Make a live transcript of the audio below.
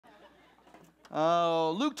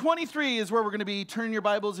Luke 23 is where we're going to be. Turn your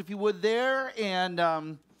Bibles, if you would, there.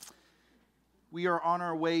 And we are on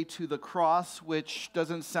our way to the cross, which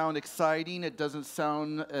doesn't sound exciting. It doesn't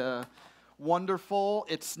sound wonderful.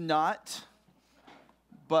 It's not.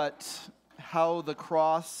 But how the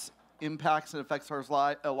cross impacts and affects our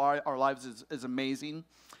lives is amazing.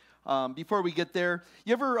 Before we get there,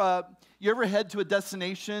 you ever head to a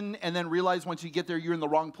destination and then realize once you get there you're in the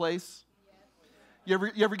wrong place? You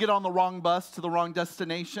ever get on the wrong bus to the wrong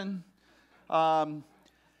destination?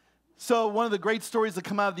 So one of the great stories that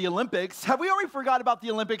come out of the Olympics, have we already forgot about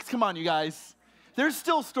the Olympics? Come on, you guys. There's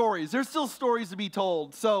still stories. There's still stories to be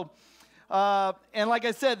told. So, and like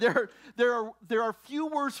I said, there are few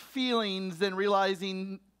worse feelings than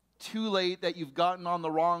realizing too late that you've gotten on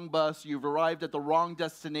the wrong bus, you've arrived at the wrong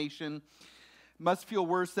destination. Must feel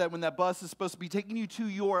worse that when that bus is supposed to be taking you to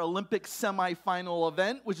your Olympic semifinal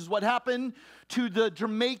event, which is what happened to the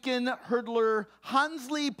Jamaican hurdler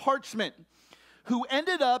Hansley Parchment, who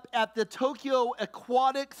ended up at the Tokyo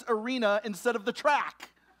Aquatics Arena instead of the track.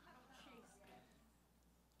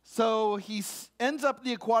 So he ends up at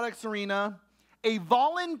the Aquatics Arena. A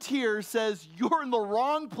volunteer says, "You're in the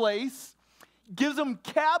wrong place," gives him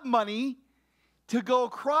cab money to go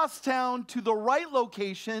across town to the right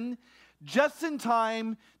location just in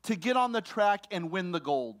time to get on the track and win the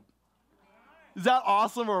gold. Is that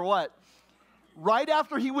awesome or what? Right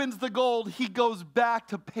after he wins the gold, he goes back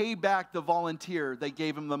to pay back the volunteer that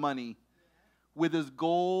gave him the money with his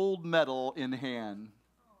gold medal in hand.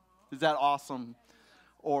 Is that awesome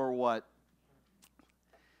or what?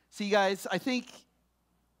 See, guys, I think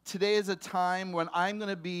today is a time when I'm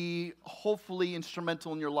going to be hopefully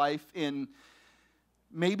instrumental in your life in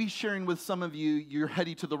maybe sharing with some of you, you're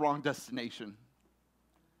heading to the wrong destination.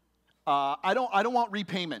 I don't want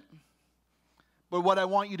repayment. But what I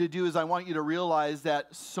want you to do is I want you to realize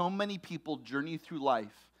that so many people journey through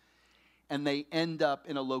life and they end up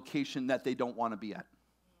in a location that they don't want to be at.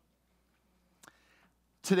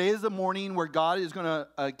 Today is the morning where God is going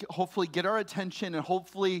to hopefully get our attention and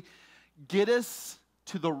hopefully get us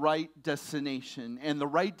to the right destination. And the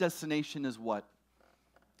right destination is what?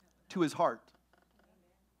 To His heart.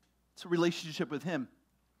 It's a relationship with Him.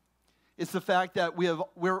 It's the fact that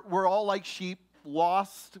we're all like sheep,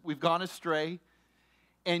 lost, we've gone astray,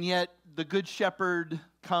 and yet the Good Shepherd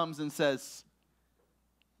comes and says,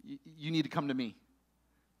 "You need to come to me."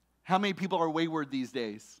 How many people are wayward these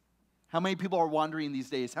days? How many people are wandering these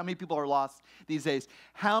days? How many people are lost these days?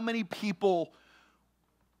 How many people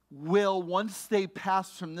will, once they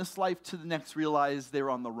pass from this life to the next, realize they're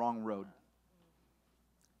on the wrong road?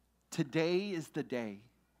 Today is the day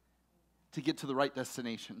to get to the right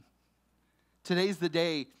destination. Today's the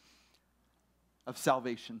day of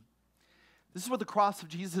salvation. This is what the cross of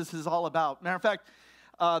Jesus is all about. Matter of fact,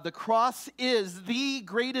 the cross is the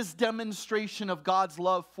greatest demonstration of God's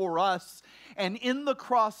love for us. And in the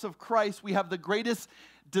cross of Christ, we have the greatest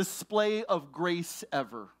display of grace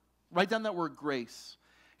ever. Write down that word, grace.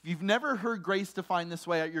 If you've never heard grace defined this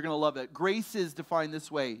way, you're going to love it. Grace is defined this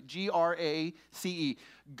way, G-R-A-C-E.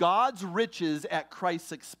 God's riches at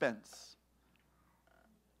Christ's expense.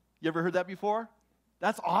 You ever heard that before?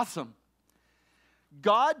 That's awesome.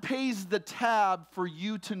 God pays the tab for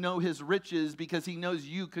you to know His riches because He knows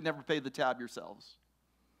you could never pay the tab yourselves.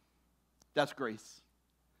 That's grace.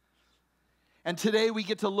 And today we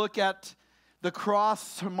get to look at the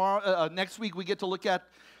cross. Next week we get to look at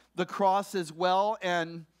the cross as well.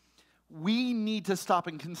 And we need to stop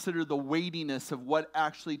and consider the weightiness of what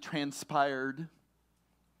actually transpired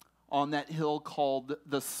on that hill called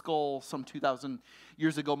the Skull some 2,000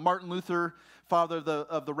 years ago. Martin Luther, father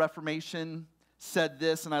of the Reformation, said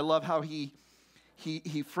this, and I love how he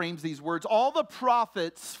frames these words. All the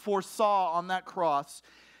prophets foresaw on that cross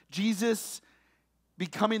Jesus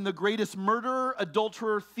becoming the greatest murderer,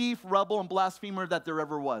 adulterer, thief, rebel, and blasphemer that there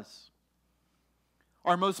ever was.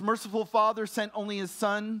 Our most merciful Father sent only His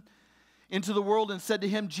Son into the world and said to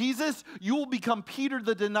Him, "Jesus, you will become Peter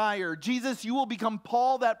the denier. Jesus, you will become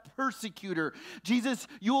Paul that persecutor. Jesus,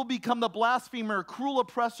 you will become the blasphemer, cruel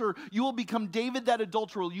oppressor. You will become David that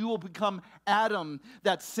adulterer. You will become Adam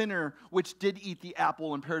that sinner which did eat the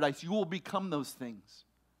apple in paradise." You will become those things.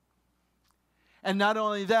 And not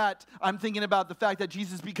only that, I'm thinking about the fact that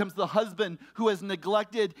Jesus becomes the husband who has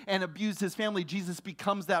neglected and abused his family. Jesus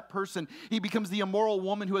becomes that person. He becomes the immoral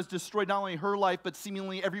woman who has destroyed not only her life, but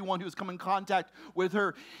seemingly everyone who has come in contact with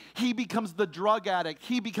her. He becomes the drug addict.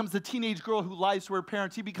 He becomes the teenage girl who lies to her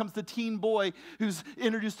parents. He becomes the teen boy who's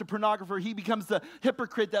introduced to pornographer. He becomes the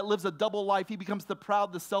hypocrite that lives a double life. He becomes the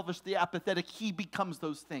proud, the selfish, the apathetic. He becomes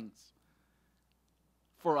those things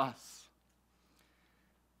for us.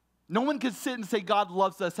 No one could sit and say God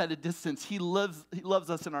loves us at a distance. He loves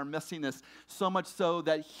us in our messiness, so much so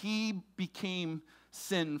that he became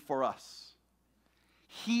sin for us.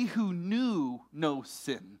 He who knew no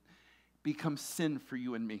sin becomes sin for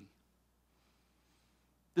you and me.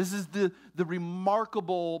 This is the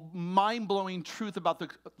remarkable, mind-blowing truth about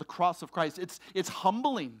the cross of Christ. It's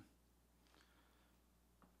humbling.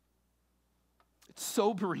 It's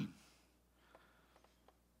sobering.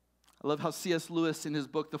 I love how C.S. Lewis in his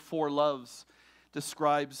book, The Four Loves,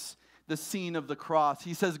 describes the scene of the cross.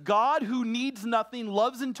 He says, God who needs nothing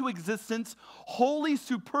loves into existence wholly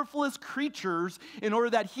superfluous creatures in order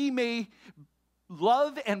that he may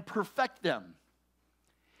love and perfect them.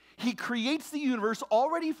 He creates the universe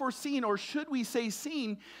already foreseen, or should we say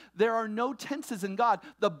seen. There are no tenses in God.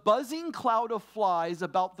 The buzzing cloud of flies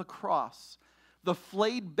about the cross, the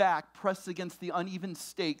flayed back pressed against the uneven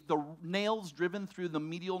stake, the nails driven through the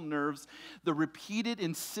medial nerves, the repeated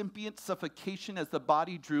incipient suffocation as the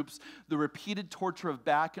body droops, the repeated torture of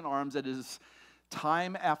back and arms that is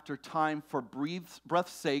time after time for breath's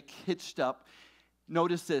sake hitched up.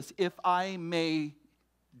 Notice this, if I may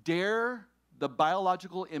dare the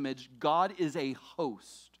biological image, God is a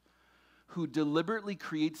host who deliberately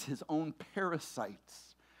creates his own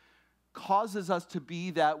parasites, causes us to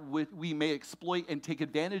be that we may exploit and take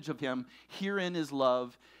advantage of him. Herein is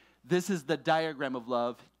love. This is the diagram of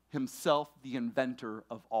love, himself the inventor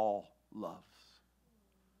of all loves.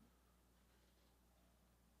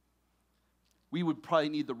 We would probably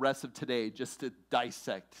need the rest of today just to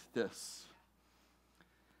dissect this.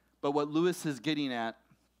 But what Lewis is getting at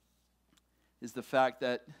is the fact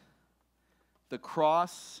that the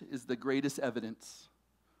cross is the greatest evidence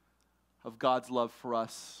of God's love for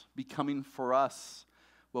us, becoming for us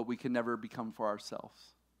what we can never become for ourselves.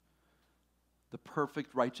 The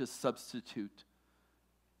perfect righteous substitute.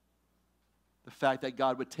 The fact that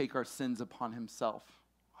God would take our sins upon himself.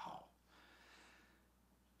 Wow.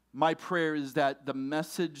 My prayer is that the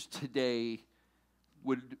message today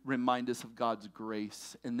would remind us of God's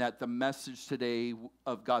grace, and that the message today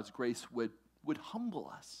of God's grace would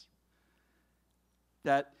humble us.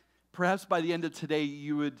 That perhaps by the end of today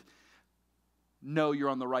you would know you're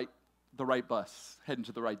on the right bus, heading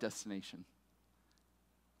to the right destination.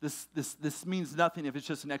 This means nothing if it's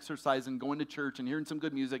just an exercise and going to church and hearing some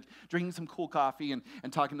good music, drinking some cool coffee, and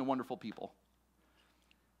talking to wonderful people.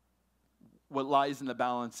 What lies in the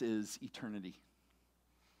balance is eternity.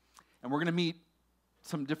 And we're going to meet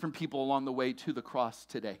some different people along the way to the cross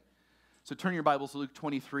today. So turn your Bibles to Luke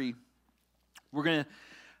 23. We're going to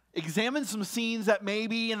examine some scenes that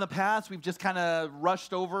maybe in the past we've just kind of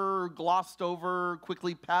rushed over, glossed over,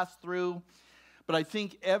 quickly passed through. But I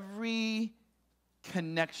think every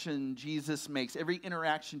connection Jesus makes, every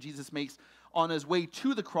interaction Jesus makes on his way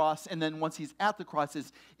to the cross, and then once he's at the cross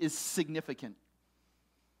is significant.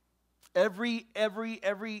 Every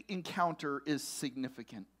encounter is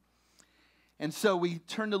significant. And so we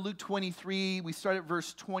turn to Luke 23. We start at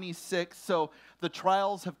verse 26. So the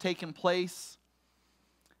trials have taken place.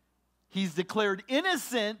 He's declared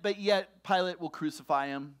innocent, but yet Pilate will crucify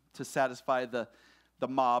him to satisfy the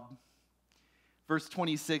mob. Verse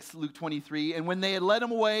 26, Luke 23. And when they had led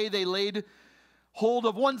him away, they laid hold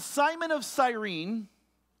of one Simon of Cyrene.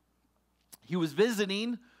 He was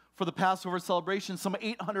visiting for the Passover celebration some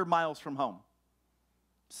 800 miles from home.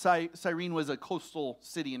 Cyrene was a coastal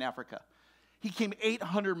city in Africa. He came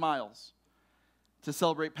 800 miles to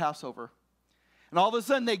celebrate Passover. And all of a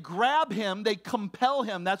sudden, they grab him, they compel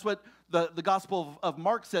him. That's what the Gospel of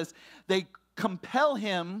Mark says. They compel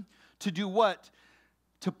him to do what?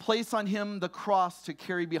 To place on him the cross to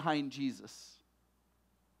carry behind Jesus.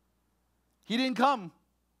 He didn't come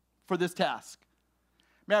for this task.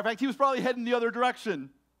 Matter of fact, he was probably heading the other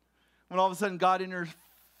direction when all of a sudden God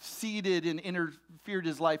interceded and interfered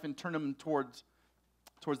his life and turned him towards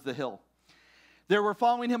the hill. There were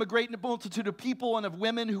following him a great multitude of people and of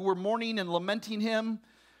women who were mourning and lamenting him,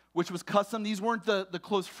 which was custom. These weren't the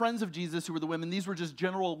close friends of Jesus who were the women. These were just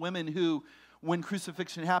general women who, when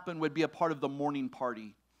crucifixion happened, would be a part of the mourning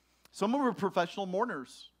party. Some were professional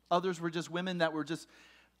mourners. Others were just women that were just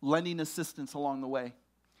lending assistance along the way.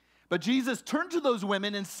 But Jesus turned to those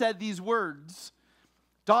women and said these words,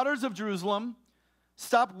 "Daughters of Jerusalem,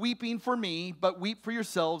 stop weeping for me, but weep for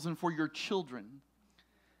yourselves and for your children.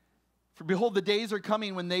 For behold, the days are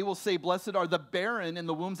coming when they will say, blessed are the barren and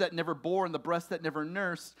the wombs that never bore and the breasts that never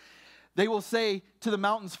nursed. They will say to the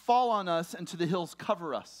mountains, fall on us, and to the hills,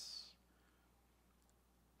 cover us.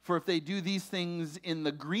 For if they do these things in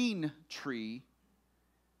the green tree,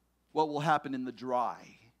 what will happen in the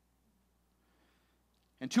dry?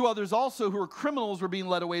 And 2 others also who were criminals were being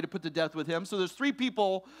led away to put to death with him. So there's 3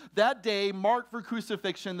 people that day marked for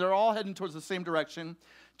crucifixion. They're all heading towards the same direction.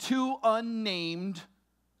 2 unnamed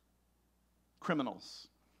criminals.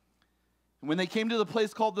 And when they came to the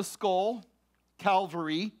place called the Skull,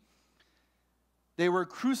 Calvary, they were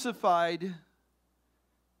crucified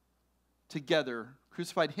together.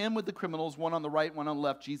 Crucified him with the criminals, one on the right, one on the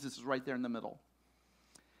left. Jesus is right there in the middle.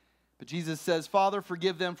 But Jesus says, Father,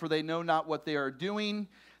 forgive them, for they know not what they are doing.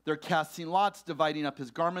 They're casting lots, dividing up his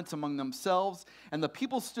garments among themselves. And the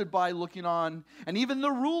people stood by looking on. And even the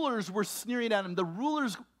rulers were sneering at him. The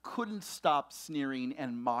rulers couldn't stop sneering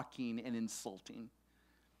and mocking and insulting.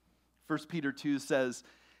 1 Peter 2 says,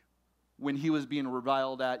 when he was being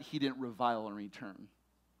reviled at, he didn't revile in return.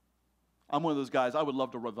 I'm one of those guys, I would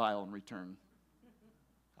love to revile in return.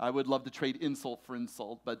 I would love to trade insult for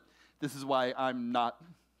insult, but this is why I'm not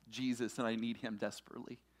Jesus and I need him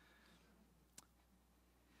desperately.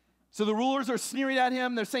 So the rulers are sneering at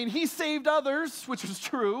him. They're saying he saved others, which was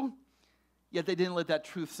true. Yet they didn't let that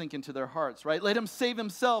truth sink into their hearts, right? Let him save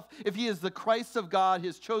himself if he is the Christ of God,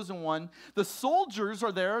 his chosen one. The soldiers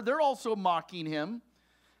are there. They're also mocking him.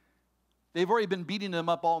 They've already been beating him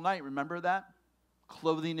up all night. Remember that?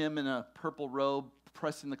 Clothing him in a purple robe,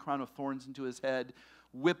 pressing the crown of thorns into his head,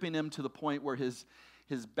 whipping him to the point where his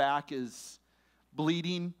back is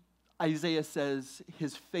bleeding. Isaiah says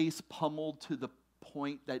his face pummeled to the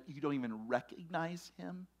point that you don't even recognize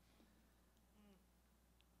him.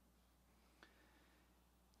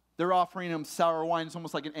 They're offering him sour wine. It's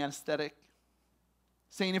almost like an anesthetic,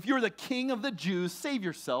 saying, if you're the king of the Jews, save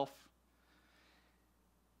yourself.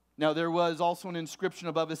 Now, there was also an inscription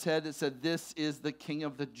above his head that said, this is the king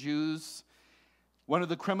of the Jews. One of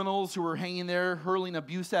the criminals who were hanging there hurling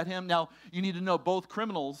abuse at him. Now, you need to know both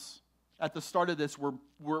criminals at the start of this were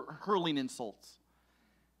hurling insults.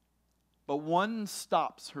 But one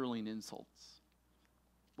stops hurling insults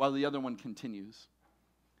while the other one continues.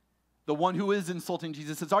 The one who is insulting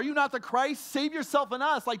Jesus says, are you not the Christ? Save yourself and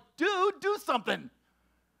us. Like, dude, do something.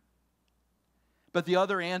 But the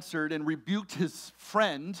other answered and rebuked his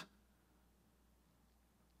friend.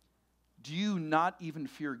 Do you not even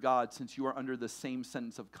fear God, since you are under the same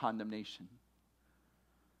sentence of condemnation?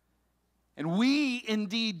 And we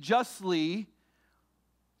indeed justly,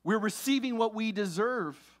 we're receiving what we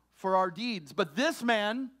deserve for our deeds. But this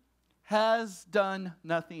man has done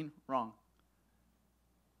nothing wrong.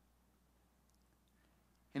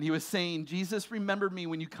 And he was saying, Jesus, remember me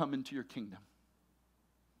when you come into your kingdom.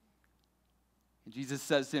 And Jesus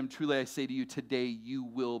says to him, truly I say to you, today you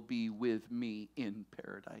will be with me in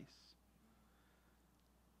paradise.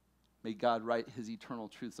 May God write his eternal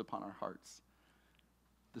truths upon our hearts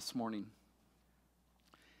this morning.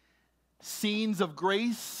 Scenes of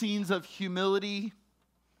grace, scenes of humility.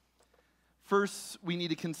 First, we need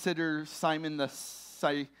to consider Simon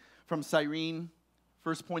from Cyrene.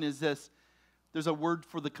 First point is this. There's a word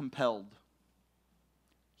for the compelled.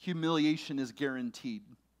 Humiliation is guaranteed.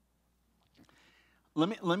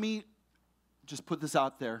 Let me just put this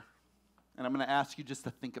out there, and I'm going to ask you just to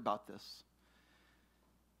think about this.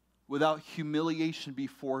 Without humiliation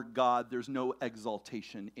before God, there's no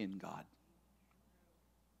exaltation in God.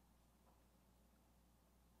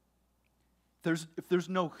 If there's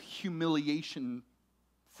no humiliation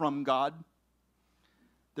from God,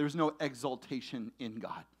 there's no exaltation in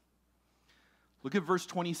God. Look at verse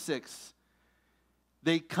 26.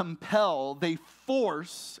 They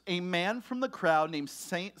force a man from the crowd named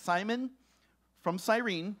Simon from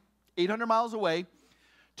Cyrene, 800 miles away,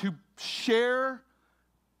 to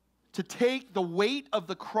take the weight of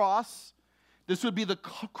the cross. This would be the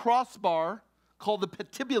crossbar called the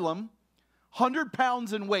patibulum, 100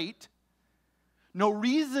 pounds in weight. No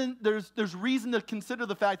reason, there's reason to consider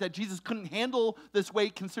the fact that Jesus couldn't handle this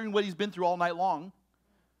weight considering what he's been through all night long.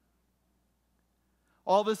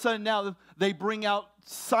 All of a sudden now they bring out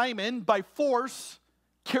Simon by force,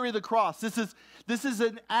 carry the cross. This is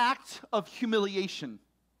an act of humiliation.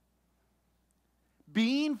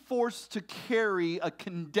 Being forced to carry a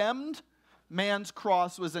condemned man's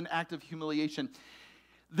cross was an act of humiliation.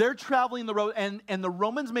 They're traveling the road, and the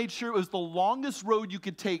Romans made sure it was the longest road you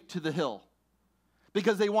could take to the hill,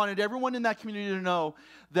 because they wanted everyone in that community to know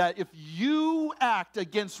that if you act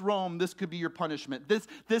against Rome, this could be your punishment.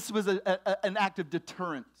 This was an act of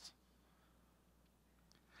deterrence.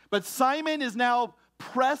 But Simon is now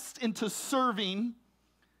pressed into serving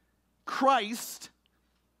Christ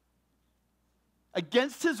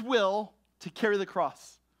against his will to carry the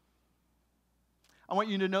cross. I want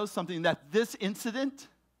you to know something, that this incident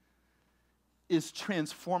is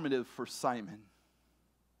transformative for Simon.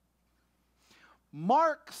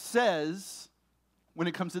 Mark says when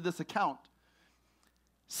it comes to this account.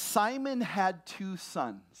 Simon had two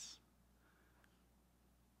sons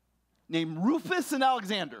named Rufus and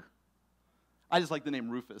Alexander. I just like the name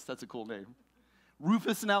Rufus. That's a cool name.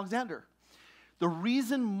 Rufus and Alexander. The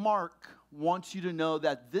reason Mark wants you to know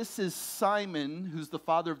that this is Simon, who's the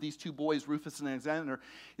father of these two boys, Rufus and Alexander,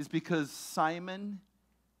 is because Simon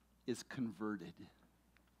is converted.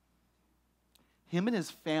 Him and his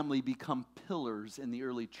family become pillars in the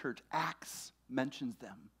early church. Acts mentions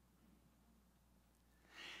them.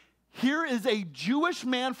 Here is a Jewish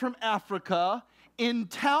man from Africa in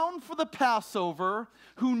town for the Passover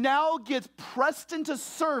who now gets pressed into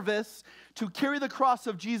service to carry the cross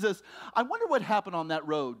of Jesus. I wonder what happened on that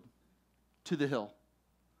road to the hill.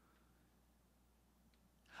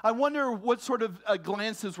 I wonder what sort of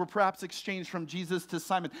glances were perhaps exchanged from Jesus to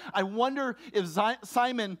Simon. I wonder if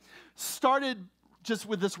Simon started just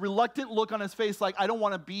with this reluctant look on his face, like, I don't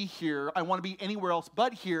want to be here. I want to be anywhere else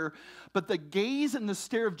but here. But the gaze and the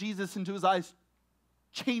stare of Jesus into his eyes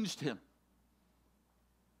changed him.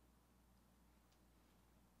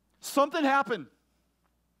 Something happened.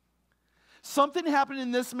 Something happened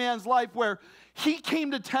in this man's life where he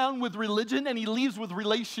came to town with religion and he leaves with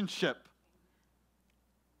relationship.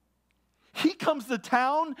 He comes to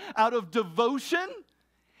town out of devotion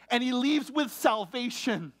and he leaves with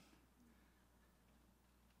salvation.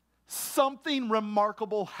 Something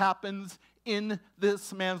remarkable happens in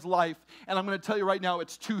this man's life. And I'm going to tell you right now,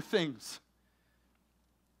 it's two things.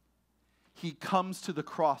 He comes to the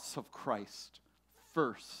cross of Christ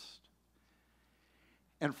first.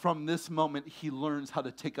 And from this moment, he learns how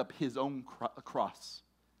to take up his own cross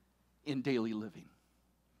in daily living.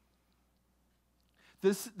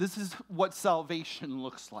 This is what salvation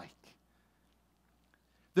looks like.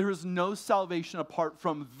 There is no salvation apart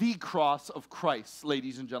from the cross of Christ,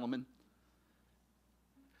 ladies and gentlemen.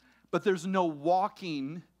 But there's no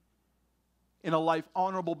walking in a life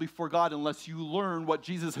honorable before God unless you learn what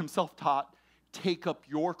Jesus himself taught. Take up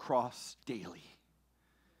your cross daily.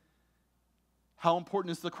 How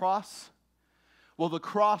important is the cross? Well, the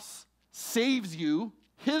cross saves you.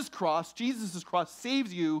 His cross, Jesus' cross,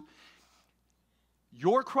 saves you.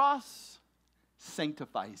 Your cross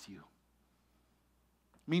sanctifies you.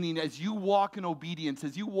 Meaning, as you walk in obedience,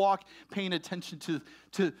 as you walk paying attention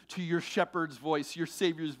to your shepherd's voice, your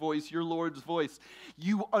Savior's voice, your Lord's voice,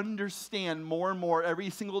 you understand more and more every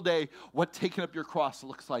single day what taking up your cross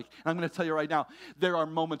looks like. And I'm going to tell you right now, there are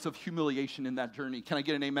moments of humiliation in that journey. Can I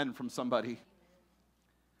get an amen from somebody?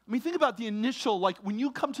 I mean, think about the initial, like when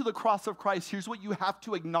you come to the cross of Christ, here's what you have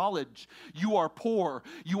to acknowledge. You are poor,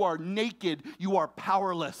 you are naked, you are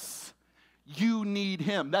powerless. You need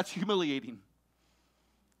him. That's humiliating.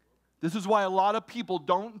 This is why a lot of people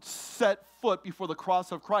don't set foot before the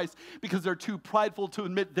cross of Christ because they're too prideful to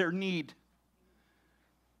admit their need.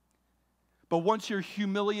 But once you're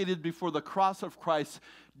humiliated before the cross of Christ,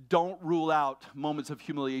 don't rule out moments of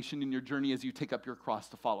humiliation in your journey as you take up your cross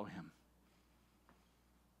to follow him.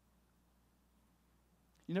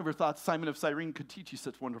 You never thought Simon of Cyrene could teach you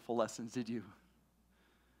such wonderful lessons, did you?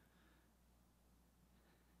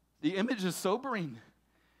 The image is sobering.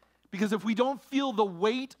 Because if we don't feel the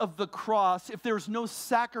weight of the cross, if there's no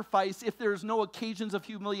sacrifice, if there's no occasions of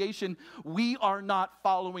humiliation, we are not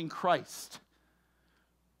following Christ.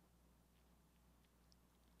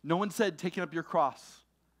 No one said taking up your cross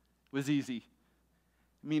was easy.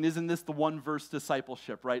 I mean, isn't this the one verse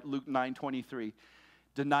discipleship, right? Luke 9:23.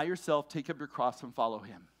 Deny yourself, take up your cross, and follow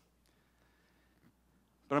him.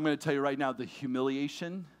 But I'm going to tell you right now, the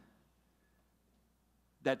humiliation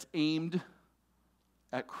that's aimed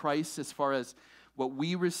at Christ as far as what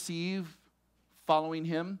we receive following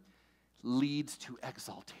him leads to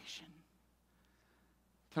exaltation.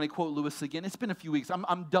 Can I quote Lewis again? It's been a few weeks.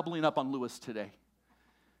 I'm doubling up on Lewis today.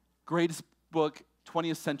 Greatest book,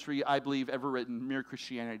 20th century, I believe, ever written, Mere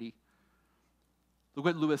Christianity. Look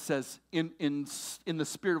what Lewis says in the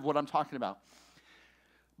spirit of what I'm talking about.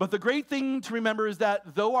 But the great thing to remember is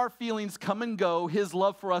that though our feelings come and go, his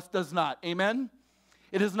love for us does not. Amen?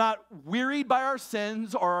 It is not wearied by our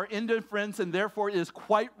sins or our indifference, and therefore it is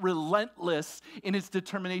quite relentless in its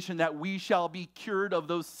determination that we shall be cured of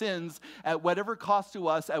those sins at whatever cost to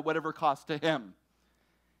us, at whatever cost to him.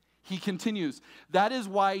 He continues, that is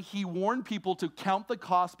why he warned people to count the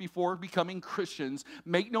cost before becoming Christians.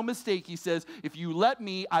 Make no mistake, he says, if you let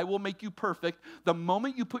me, I will make you perfect. The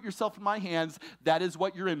moment you put yourself in my hands, that is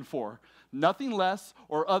what you're in for. Nothing less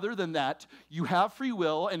or other than that. You have free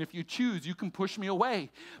will, and if you choose, you can push me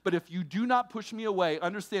away. But if you do not push me away,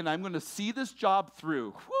 understand I'm going to see this job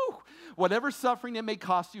through. Whew. whatever suffering it may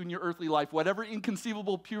cost you in your earthly life, whatever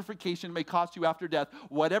inconceivable purification it may cost you after death,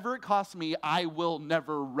 whatever it costs me, I will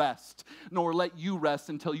never rest, nor let you rest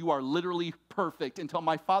until you are literally perfect, until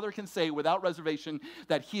my Father can say without reservation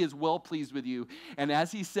that he is well pleased with you. And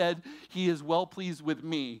as he said, he is well pleased with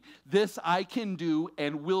me. This I can do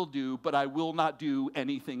and will do, but I will not do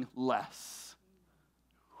anything less.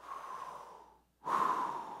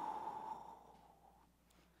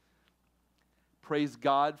 Praise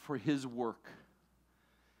God for his work.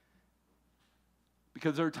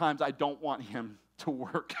 Because there are times I don't want him to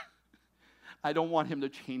work. I don't want him to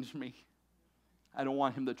change me. I don't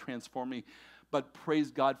want him to transform me. But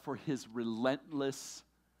praise God for his relentless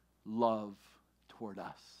love toward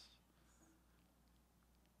us.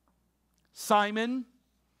 Simon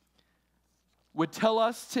would tell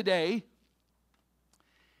us today,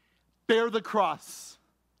 bear the cross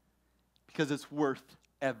because it's worth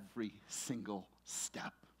every single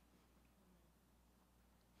step.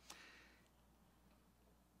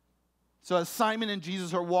 So as Simon and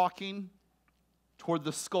Jesus are walking toward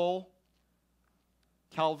the skull,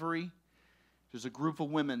 Calvary, there's a group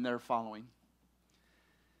of women that are following.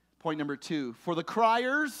 Point number 2, for the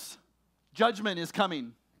criers, judgment is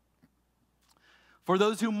coming. For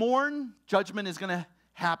those who mourn, judgment is going to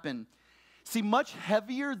happen. See, much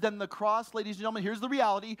heavier than the cross, ladies and gentlemen, here's the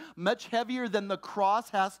reality. Much heavier than the cross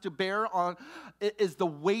has to bear on is the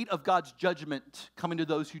weight of God's judgment coming to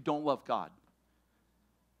those who don't love God.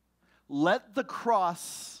 Let the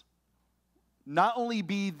cross not only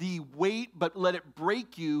be the weight, but let it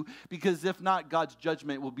break you, because if not, God's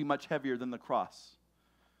judgment will be much heavier than the cross.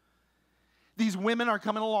 These women are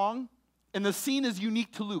coming along. And the scene is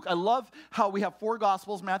unique to Luke. I love how we have 4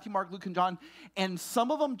 Gospels, Matthew, Mark, Luke, and John, and some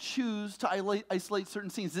of them choose to isolate certain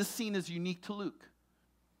scenes. This scene is unique to Luke.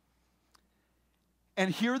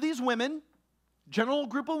 And here are these women, general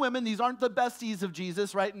group of women. These aren't the besties of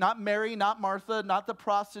Jesus, right? Not Mary, not Martha, not the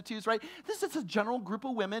prostitutes, right? This is a general group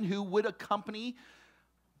of women who would accompany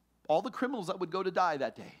all the criminals that would go to die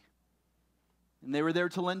that day. And they were there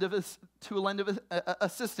to lend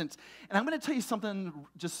assistance. And I'm going to tell you something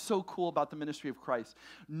just so cool about the ministry of Christ.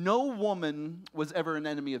 No woman was ever an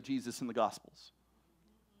enemy of Jesus in the Gospels.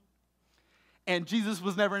 And Jesus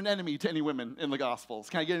was never an enemy to any women in the Gospels.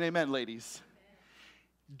 Can I get an amen, ladies?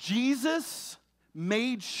 Amen. Jesus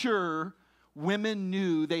made sure women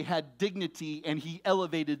knew they had dignity, and he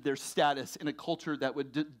elevated their status in a culture that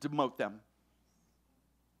would demote them.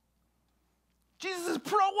 Jesus is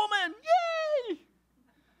pro-woman. Yay!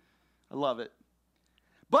 I love it.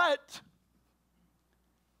 But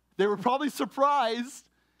they were probably surprised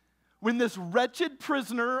when this wretched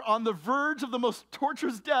prisoner on the verge of the most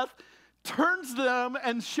torturous death turns to them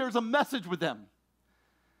and shares a message with them.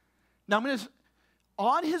 Now,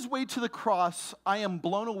 on his way to the cross, I am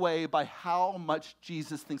blown away by how much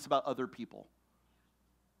Jesus thinks about other people.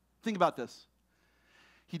 Think about this.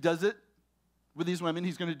 He does it with these women.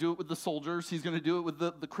 He's going to do it with the soldiers. He's going to do it with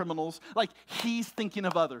the criminals. Like, he's thinking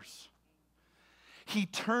of others. He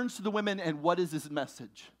turns to the women, and what is his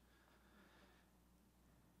message?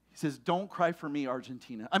 He says, don't cry for me,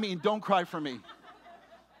 Argentina. Don't cry for me.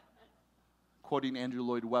 Quoting Andrew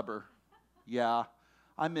Lloyd Webber. Yeah,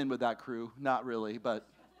 I'm in with that crew. Not really, but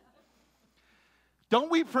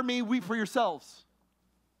don't weep for me, weep for yourselves.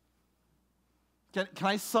 Can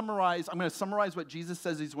I summarize? I'm going to summarize what Jesus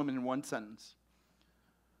says to these women in one sentence.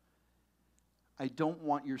 I don't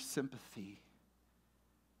want your sympathy.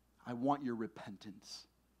 I want your repentance.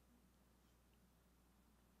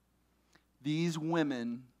 These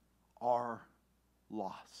women are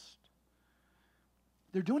lost.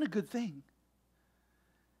 They're doing a good thing,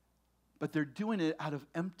 but they're doing it out of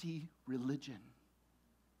empty religion.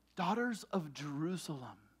 Daughters of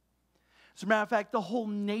Jerusalem. As a matter of fact, the whole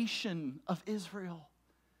nation of Israel.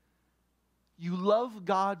 You love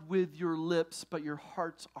God with your lips, but your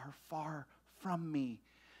hearts are far from me.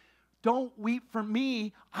 Don't weep for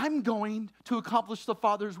me. I'm going to accomplish the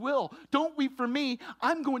Father's will. Don't weep for me.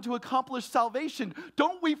 I'm going to accomplish salvation.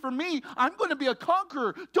 Don't weep for me. I'm going to be a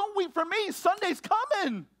conqueror. Don't weep for me. Sunday's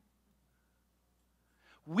coming.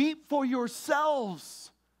 Weep for yourselves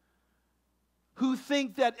who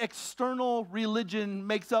think that external religion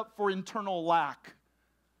makes up for internal lack.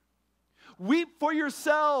 Weep for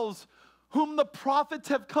yourselves whom the prophets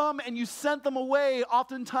have come and you sent them away,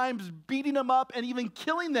 oftentimes beating them up and even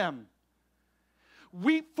killing them.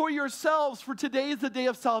 Weep for yourselves, for today is the day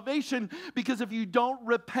of salvation, because if you don't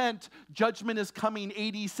repent, judgment is coming.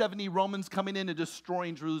 AD 70, Romans coming in and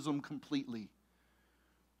destroying Jerusalem completely.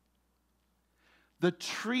 The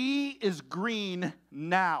tree is green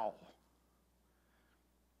now,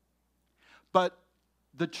 but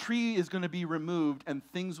the tree is going to be removed and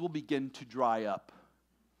things will begin to dry up.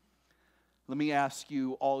 Let me ask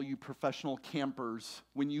you, all you professional campers,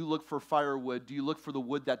 when you look for firewood, do you look for the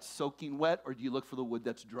wood that's soaking wet or do you look for the wood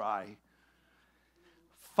that's dry?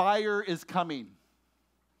 Fire is coming.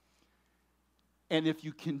 And if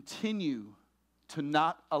you continue to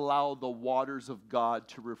not allow the waters of God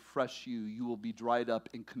to refresh you, you will be dried up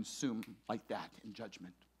and consumed like that in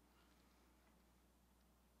judgment.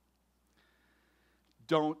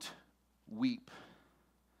 Don't weep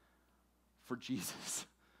for Jesus.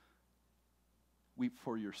 Weep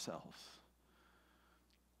for yourselves.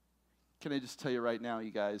 Can I just tell you right now,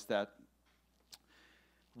 you guys, that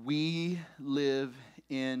we live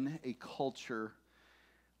in a culture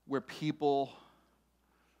where people,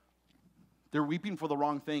 they're weeping for the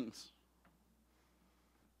wrong things.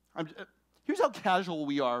 Here's how casual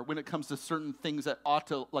we are when it comes to certain things that ought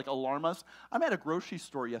to alarm us. I'm at a grocery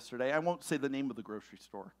store yesterday. I won't say the name of the grocery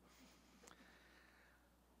store.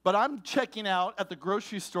 But I'm checking out at the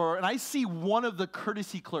grocery store, and I see one of the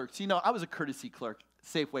courtesy clerks. You know, I was a courtesy clerk,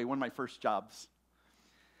 Safeway, one of my first jobs.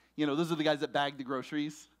 You know, those are the guys that bag the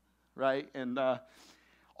groceries, right? And all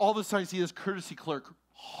of a sudden, I see this courtesy clerk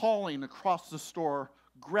hauling across the store,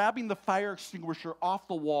 grabbing the fire extinguisher off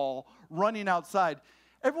the wall, running outside.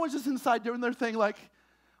 Everyone's just inside doing their thing like,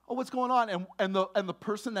 oh, what's going on? And the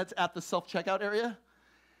person that's at the self-checkout area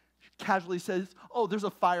casually says, oh, there's a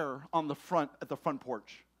fire on the front, at the front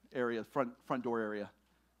porch area, front door area.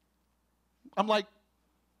 I'm like,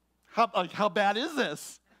 how bad is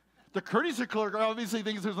this? The courtesy clerk obviously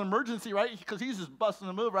thinks there's an emergency, right? Because he's just busting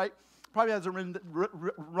a move, right? Probably hasn't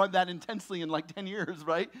run that intensely in like 10 years,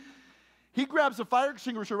 right? He grabs a fire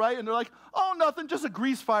extinguisher, right? And they're like, oh, nothing, just a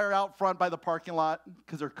grease fire out front by the parking lot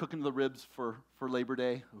because they're cooking the ribs for Labor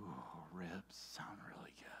Day. Ooh, ribs sound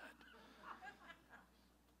really good.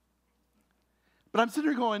 But I'm sitting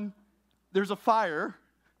there going, there's a fire.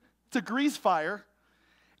 It's a grease fire.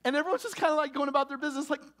 And everyone's just kind of like going about their business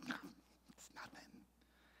like, it's nothing.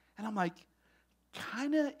 And I'm like,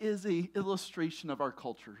 kind of is a illustration of our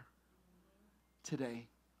culture today.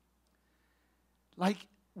 Like,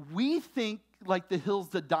 we think like the hills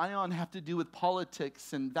to die on have to do with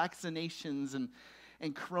politics and vaccinations and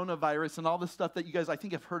coronavirus and all the stuff that you guys, I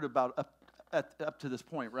think, have heard about up to this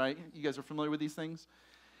point, right? You guys are familiar with these things?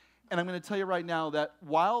 And I'm going to tell you right now that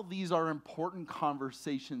while these are important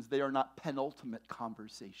conversations, they are not penultimate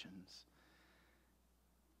conversations.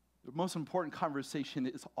 The most important conversation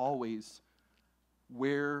is always,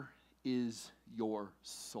 where is your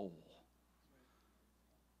soul?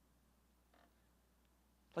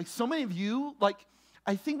 Like so many of you,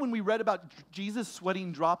 I think when we read about Jesus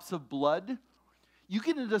sweating drops of blood, you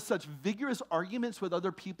get into such vigorous arguments with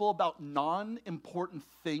other people about non-important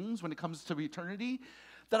things when it comes to eternity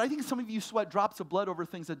that I think some of you sweat drops of blood over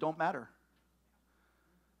things that don't matter.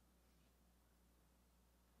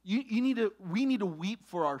 We need to weep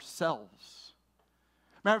for ourselves.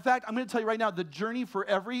 Matter of fact, I'm going to tell you right now, the journey for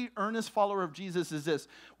every earnest follower of Jesus is this: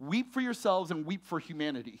 weep for yourselves and weep for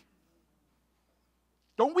humanity.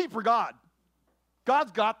 Don't weep for God.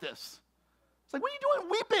 God's got this. It's like, what are you doing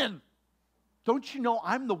weeping? Don't you know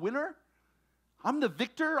I'm the winner? I'm the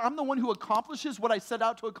victor. I'm the one who accomplishes what I set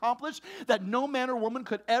out to accomplish, that no man or woman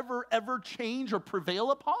could ever change or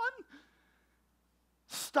prevail upon?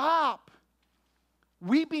 Stop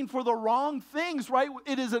weeping for the wrong things, right?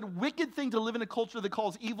 It is a wicked thing to live in a culture that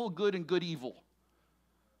calls evil good and good evil.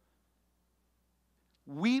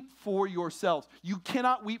 Weep for yourselves. You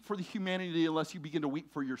cannot weep for the humanity unless you begin to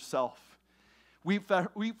weep for yourself. Weep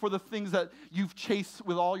for the things that you've chased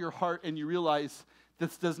with all your heart and you realize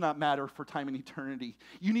this does not matter for time and eternity.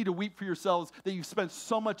 You need to weep for yourselves that you've spent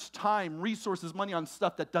so much time, resources, money on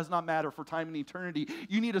stuff that does not matter for time and eternity.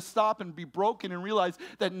 You need to stop and be broken and realize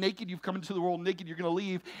that naked you've come into the world, naked you're going to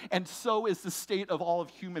leave, and so is the state of all of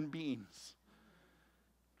human beings.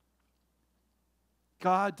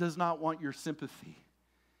 God does not want your sympathy.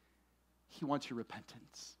 He wants your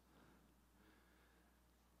repentance.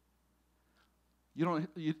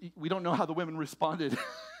 We don't know how the women responded,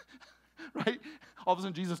 right? All of a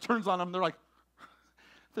sudden, Jesus turns on them.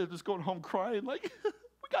 They're just going home crying like,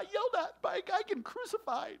 we got yelled at by a guy getting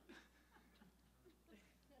crucified.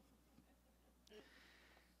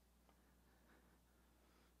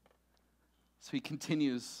 So he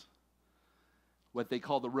continues what they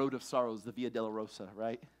call the road of sorrows, the Via Dolorosa,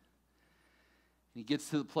 right? He gets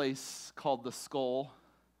to the place called the skull,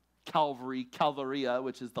 Calvary, Calvaria,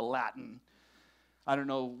 which is the Latin. I don't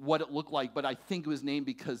know what it looked like, but I think it was named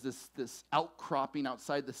because this outcropping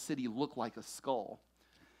outside the city looked like a skull.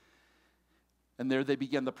 And there they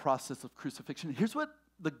began the process of crucifixion. Here's what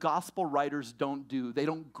the gospel writers don't do. They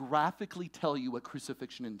don't graphically tell you what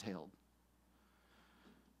crucifixion entailed.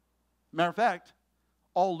 Matter of fact,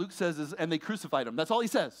 all Luke says is, and they crucified him. That's all he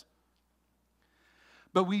says.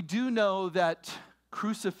 But we do know that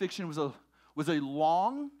crucifixion was a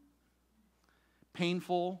long,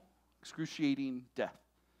 painful, excruciating death.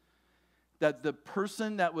 That the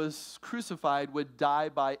person that was crucified would die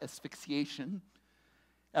by asphyxiation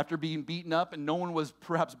after being beaten up, and no one was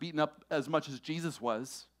perhaps beaten up as much as Jesus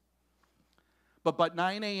was. But by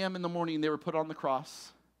 9 a.m. in the morning, they were put on the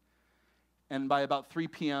cross, and by about 3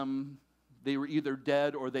 p.m., they were either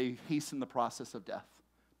dead or they hastened the process of death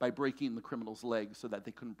by breaking the criminal's legs so that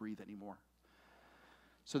they couldn't breathe anymore.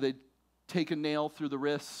 So they'd take a nail through the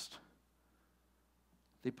wrist.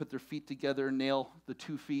 They put their feet together, nail the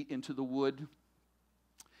 2 feet into the wood.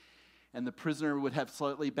 And the prisoner would have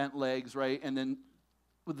slightly bent legs, right? And then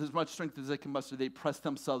with as much strength as they can muster, they press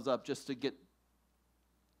themselves up just to get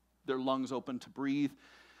their lungs open to breathe.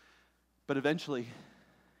 But eventually,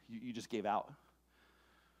 you just gave out.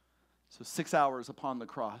 So 6 hours upon the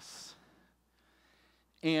cross.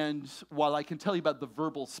 And while I can tell you about the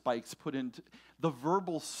verbal spikes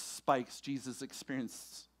Jesus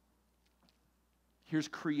experienced, here's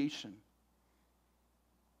creation.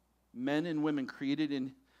 Men and women created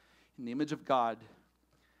in the image of God,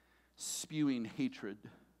 spewing hatred.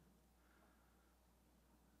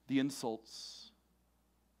 The insults,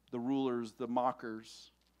 the rulers, the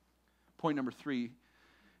mockers. Point number 3,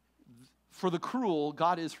 for the cruel,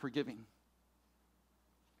 God is forgiving.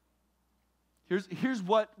 Here's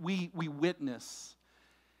what we witness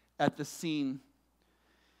at the scene.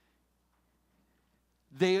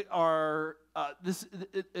 They are,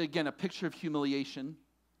 again, a picture of humiliation,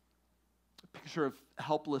 a picture of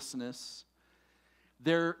helplessness.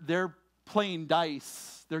 They're playing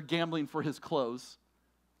dice. They're gambling for his clothes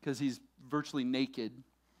because he's virtually naked.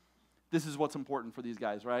 This is what's important for these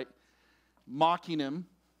guys, right? Mocking him.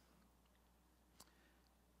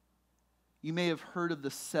 You may have heard of the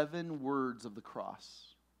 7 words of the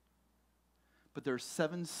cross. But there are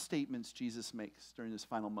 7 statements Jesus makes during his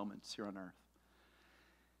final moments here on earth.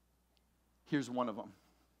 Here's one of them.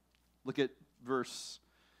 Look at verse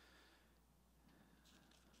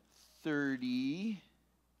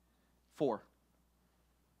 34.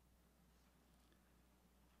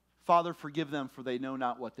 Father, forgive them, for they know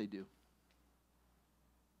not what they do.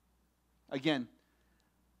 Again,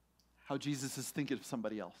 how Jesus is thinking of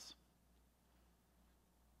somebody else.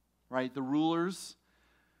 Right? The rulers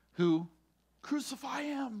who crucify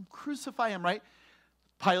him, right?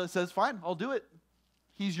 Pilate says, fine, I'll do it.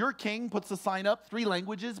 He's your king, puts the sign up, 3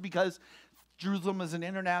 languages, because Jerusalem is an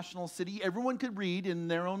international city. Everyone could read in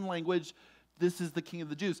their own language, this is the king of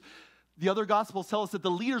the Jews. The other Gospels tell us that the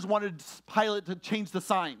leaders wanted Pilate to change the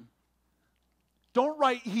sign. Don't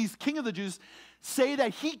write, he's king of the Jews. Say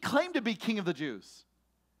that he claimed to be king of the Jews.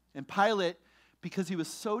 And Pilate, because he was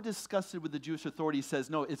so disgusted with the Jewish authority, says,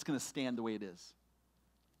 no, it's going to stand the way it is.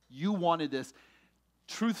 You wanted this.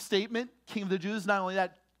 Truth statement, king of the Jews, not only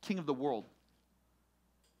that, king of the world.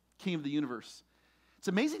 King of the universe. It's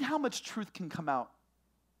amazing how much truth can come out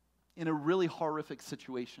in a really horrific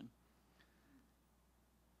situation.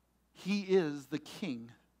 He is the king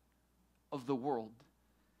of the world.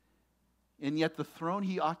 And yet the throne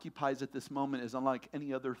he occupies at this moment is unlike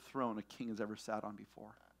any other throne a king has ever sat on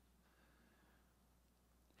before.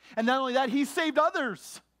 And not only that, he saved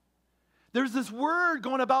others. There's this word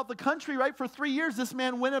going about the country, right? For 3 years, this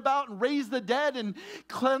man went about and raised the dead and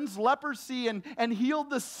cleansed leprosy and healed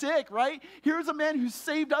the sick, right? Here's a man who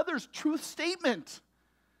saved others. Truth statement.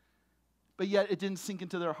 But yet it didn't sink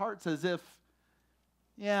into their hearts as if,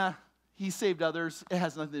 yeah, he saved others. It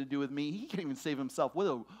has nothing to do with me. He can't even save himself.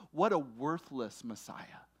 What a worthless Messiah.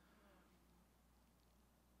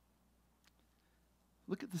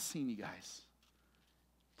 Look at the scene, you guys.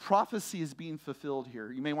 Prophecy is being fulfilled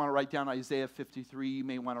here. You may want to write down Isaiah 53. You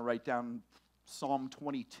may want to write down Psalm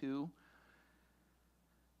 22.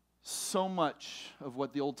 So much of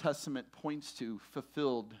what the Old Testament points to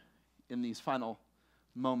fulfilled in these final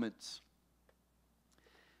moments.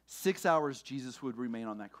 6 hours Jesus would remain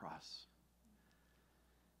on that cross.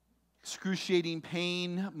 Excruciating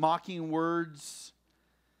pain, mocking words,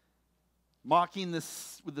 mocking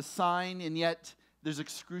this with the sign, and yet there's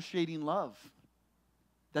excruciating love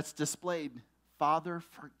that's displayed. Father,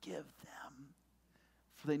 forgive them,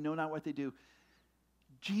 for they know not what they do.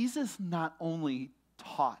 Jesus not only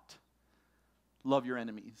taught, love your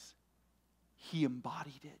enemies, he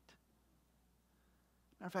embodied it.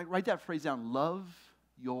 Matter of fact, write that phrase down, love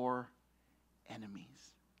your enemies.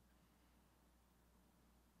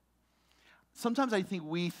 Sometimes I think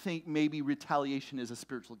we think maybe retaliation is a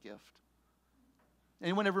spiritual gift.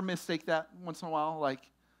 Anyone ever mistake that once in a while? Like,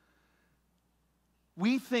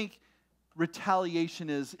 we think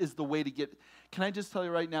retaliation is the way to get. Can I just tell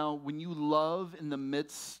you right now, when you love in the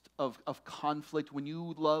midst of conflict, when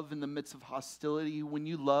you love in the midst of hostility, when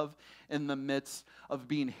you love in the midst of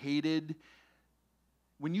being hated,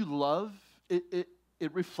 when you love, it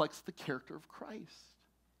reflects the character of Christ.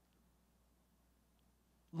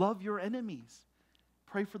 Love your enemies.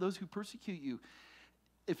 Pray for those who persecute you.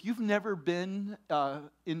 If you've never been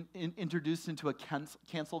introduced into a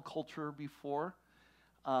cancel culture before,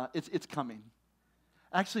 it's coming.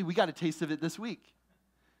 Actually, we got a taste of it this week.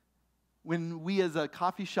 When we as a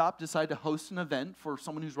coffee shop decided to host an event for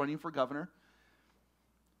someone who's running for governor,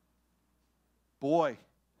 boy,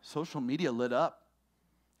 social media lit up.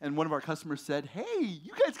 And one of our customers said, hey,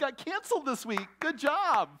 you guys got canceled this week. Good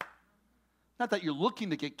job. Not that you're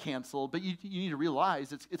looking to get canceled, but you need to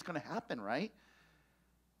realize it's going to happen, right?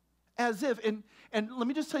 As if, and let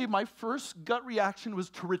me just tell you, my first gut reaction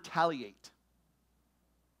was to retaliate.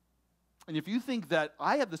 And if you think that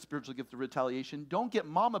I have the spiritual gift of retaliation, don't get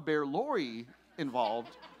Mama Bear Lori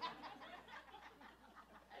involved.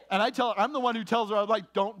 And I'm the one who tells her, I'm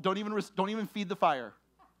like, don't even feed the fire.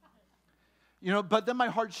 You know, but then my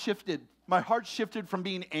heart shifted. My heart shifted from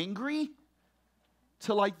being angry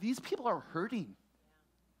to like, these people are hurting.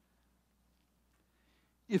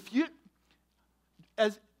 If you,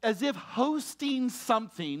 as if hosting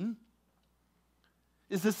something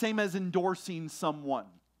is the same as endorsing someone.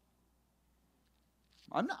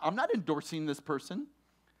 I'm not endorsing this person,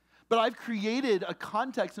 but I've created a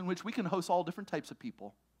context in which we can host all different types of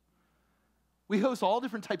people. We host all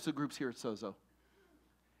different types of groups here at Sozo.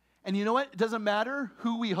 And you know what? It doesn't matter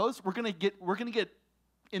who we host. We're gonna get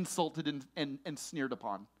insulted and sneered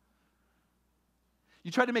upon.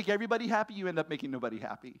 You try to make everybody happy, you end up making nobody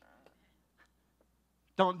happy.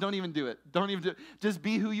 Don't even do it. Don't even do it. Just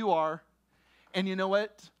be who you are. And you know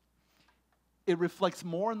what? It reflects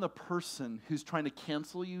more on the person who's trying to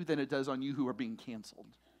cancel you than it does on you who are being canceled.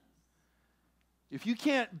 If you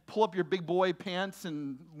can't pull up your big boy pants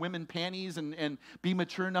and women panties and be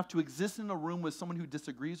mature enough to exist in a room with someone who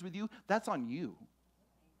disagrees with you, that's on you.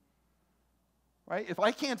 Right? If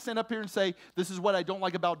I can't stand up here and say, this is what I don't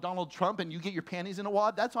like about Donald Trump, and you get your panties in a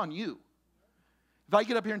wad, that's on you. If I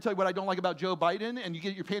get up here and tell you what I don't like about Joe Biden, and you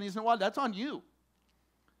get your panties in a wad, that's on you.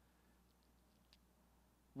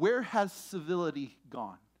 Where has civility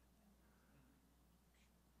gone?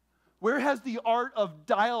 Where has the art of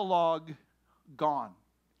dialogue gone?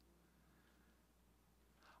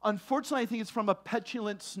 Unfortunately, I think it's from a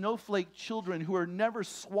petulant snowflake children who are never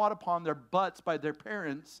swat upon their butts by their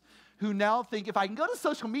parents, who now think, if I can go to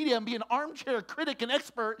social media and be an armchair critic and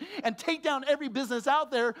expert and take down every business out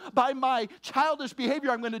there by my childish behavior,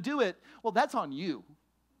 I'm going to do it. Well, that's on you.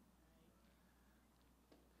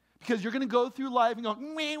 Because you're going to go through life and go,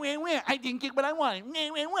 wah, wah, wah, I didn't get what I wanted. Wah,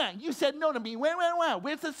 wah, wah. You said no to me. Wah, wah, wah.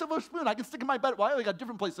 Where's the silver spoon? I can stick in my butt. Well, I only got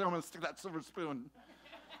different places I'm going to stick that silver spoon.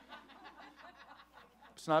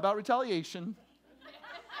 It's not about retaliation.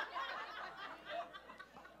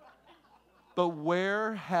 But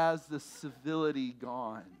where has the civility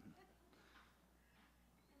gone?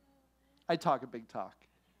 I talk a big talk.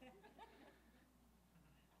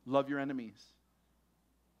 Love your enemies.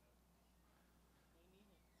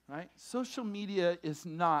 Right? Social media is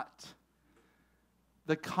not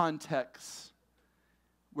the context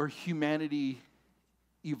where humanity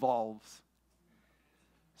evolves.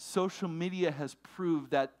 Social media has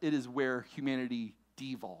proved that it is where humanity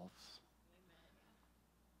devolves.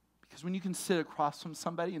 Because when you can sit across from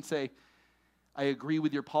somebody and say, I agree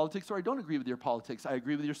with your politics or I don't agree with your politics. I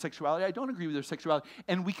agree with your sexuality. I don't agree with your sexuality.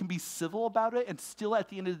 And we can be civil about it and still at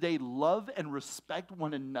the end of the day love and respect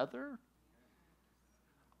one another.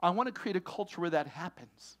 I want to create a culture where that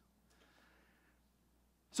happens.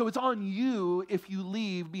 So it's on you if you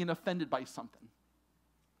leave being offended by something.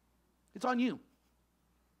 It's on you.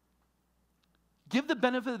 Give the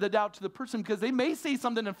benefit of the doubt to the person because they may say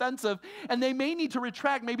something offensive and they may need to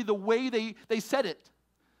retract maybe the way they said it.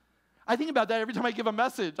 I think about that every time I give a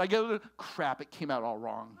message. I go, crap, it came out all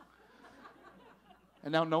wrong.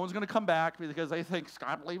 And now no one's going to come back because they think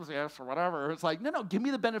Scott believes this or whatever. It's like, no, give me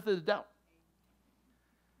the benefit of the doubt.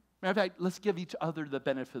 Matter of fact, let's give each other the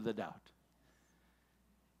benefit of the doubt.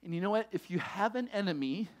 And you know what? If you have an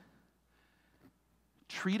enemy,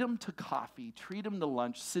 treat them to coffee, treat them to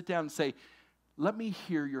lunch, sit down and say, let me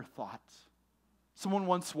hear your thoughts. Someone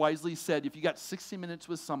once wisely said, if you got 60 minutes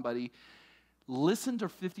with somebody, listen to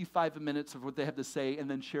 55 minutes of what they have to say and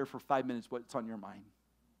then share for 5 minutes what's on your mind.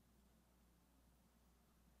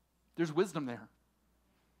 There's wisdom there.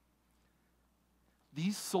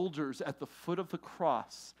 These soldiers at the foot of the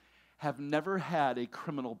cross have never had a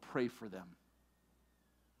criminal pray for them.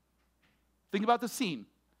 Think about the scene.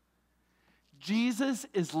 Jesus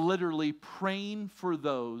is literally praying for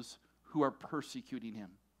those who are persecuting him.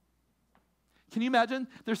 Can you imagine?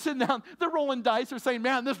 They're sitting down, they're rolling dice, they're saying,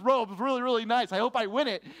 man, this robe is really, really nice. I hope I win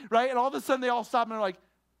it, right? And all of a sudden they all stop and they're like,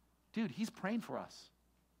 dude, he's praying for us.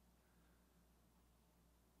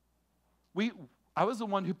 I was the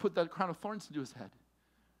one who put that crown of thorns into his head.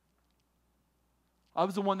 I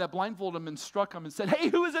was the one that blindfolded him and struck him and said, hey,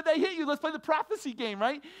 who is it that hit you? Let's play the prophecy game,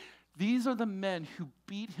 right? These are the men who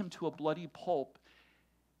beat him to a bloody pulp.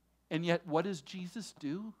 And yet, what does Jesus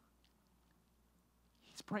do?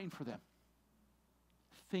 He's praying for them,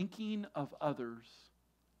 thinking of others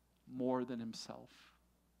more than himself.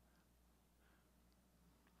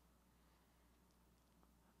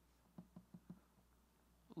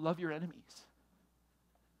 Love your enemies.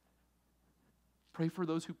 Pray for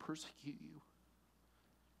those who persecute you.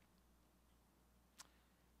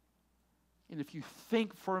 And if you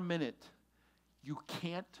think for a minute you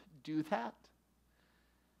can't do that,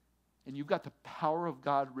 and you've got the power of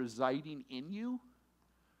God residing in you,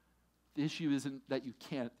 the issue isn't that you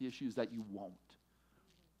can't, the issue is that you won't.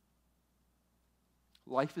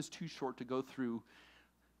 Life is too short to go through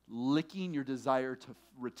licking your desire to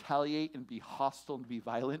retaliate and be hostile and be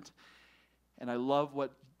violent. And I love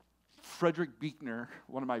what Frederick Buechner,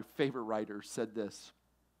 one of my favorite writers, said this: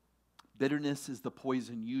 bitterness is the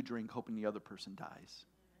poison you drink hoping the other person dies.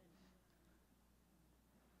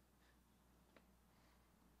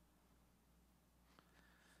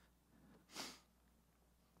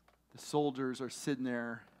 The soldiers are sitting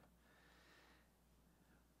there.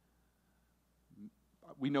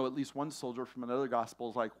 We know at least one soldier from another gospel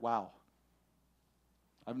is like, wow,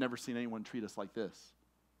 I've never seen anyone treat us like this.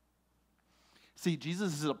 See,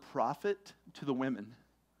 Jesus is a prophet to the women.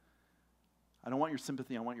 I don't want your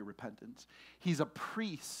sympathy, I want your repentance. He's a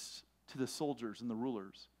priest to the soldiers and the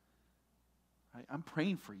rulers. Right? I'm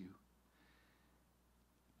praying for you.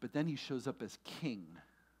 But then he shows up as king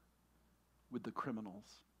with the criminals.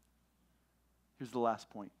 Here's the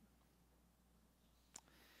last point.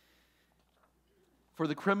 For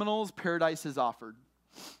the criminals, paradise is offered.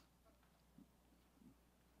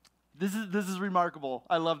 This is remarkable.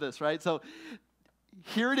 I love this, right? So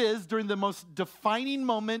here it is during the most defining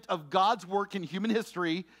moment of God's work in human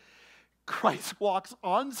history. Christ walks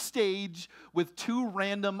on stage with two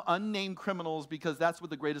random unnamed criminals because that's what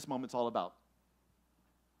the greatest moment's all about.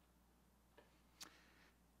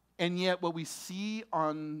 And yet what we see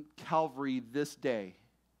on Calvary this day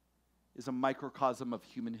is a microcosm of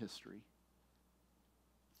human history.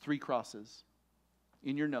 3 crosses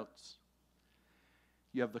in your notes.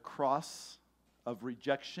 You have the cross of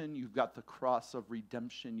rejection, you've got the cross of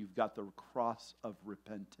redemption, you've got the cross of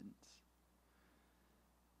repentance.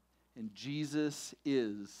 And Jesus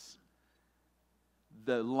is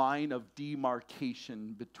the line of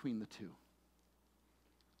demarcation between the two.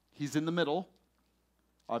 He's in the middle.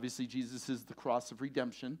 Obviously, Jesus is the cross of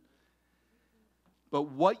redemption. But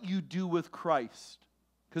what you do with Christ,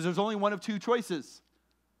 because there's only one of 2 choices.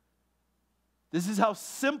 This is how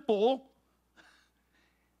simple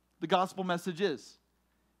the gospel message is.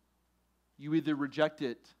 You either reject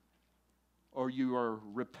it or you are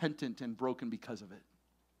repentant and broken because of it.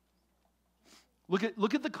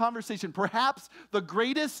 Look at the conversation. Perhaps the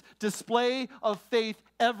greatest display of faith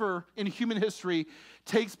ever in human history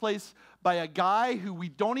takes place by a guy who we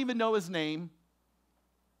don't even know his name.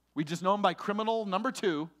 We just know him by criminal number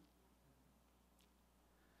 2.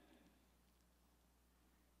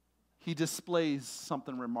 He displays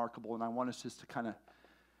something remarkable, and I want us just to kind of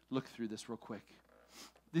look through this real quick.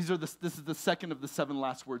 This is the second of the 7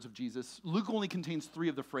 last words of Jesus. Luke only contains 3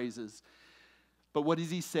 of the phrases. But what does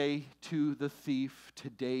he say to the thief?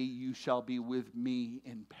 Today you shall be with me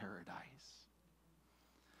in paradise.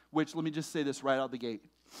 Which, let me just say this right out the gate.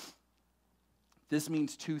 This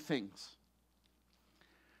means 2 things.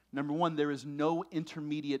 Number 1, there is no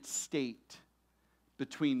intermediate state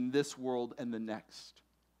between this world and the next.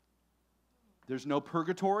 There's no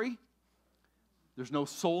purgatory. There's no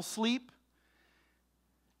soul sleep.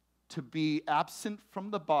 To be absent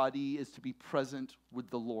from the body is to be present with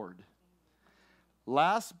the Lord.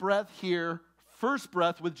 Last breath here, first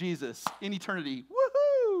breath with Jesus in eternity.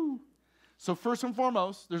 Woohoo! So first and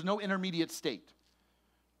foremost, there's no intermediate state.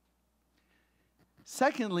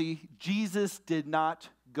 Secondly, Jesus did not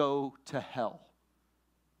go to hell.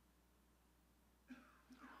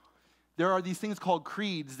 There are these things called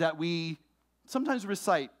creeds that we sometimes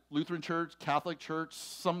recite Lutheran church, Catholic church,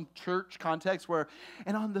 some church context where,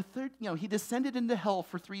 and on the third, he descended into hell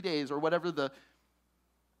for 3 days or whatever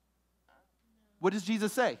what does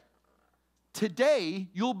Jesus say? Today,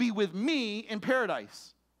 you'll be with me in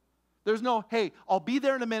paradise. There's no, hey, I'll be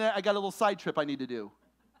there in a minute. I got a little side trip I need to do.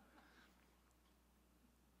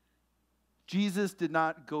 Jesus did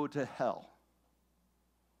not go to hell.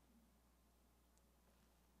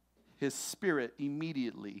 His spirit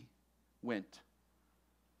immediately went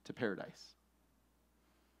to paradise.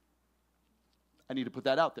 I need to put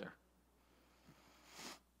that out there.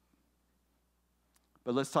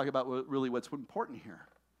 But let's talk about what's important here.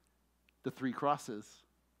 The 3 crosses.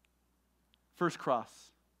 First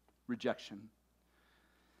cross, rejection.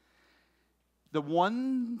 The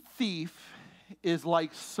one thief is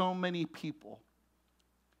like so many people.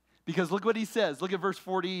 Because look what he says. Look at verse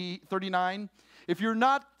 39. If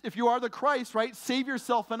you are the Christ, right, save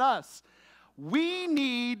yourself and us. We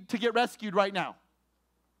need to get rescued right now.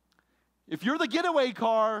 If you're the getaway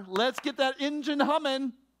car, let's get that engine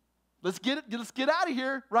humming. Let's get out of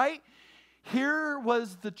here, right? Here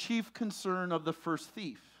was the chief concern of the first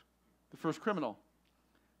thief, the first criminal.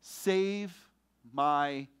 Save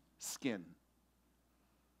my skin.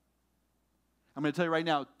 I'm going to tell you right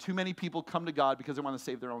now, too many people come to God because they want to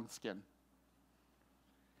save their own skin.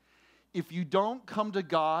 If you don't come to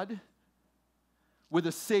God with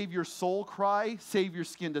a save your soul cry, save your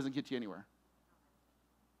skin doesn't get you anywhere.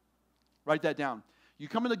 Write that down. You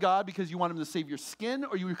come into God because you want him to save your skin,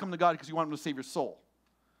 or you come to God because you want him to save your soul.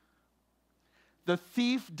 The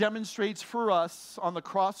thief demonstrates for us on the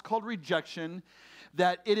cross called rejection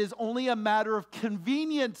that it is only a matter of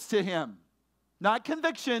convenience to him, not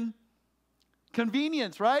conviction.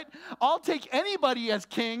 Convenience, right? I'll take anybody as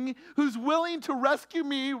king who's willing to rescue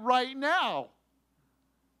me right now.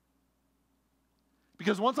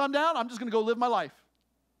 Because once I'm down, I'm just going to go live my life.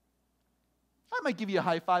 I might give you a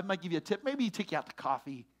high five, might give you a tip, maybe take you out to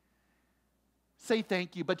coffee. Say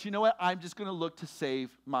thank you, but you know what? I'm just going to look to save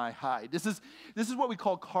my hide. This is what we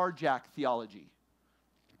call car jack theology.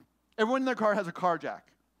 Everyone in their car has a car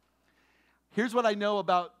jack. Here's what I know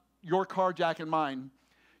about your car jack and mine.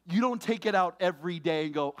 You don't take it out every day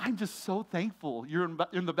and go, I'm just so thankful you're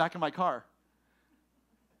in the back of my car.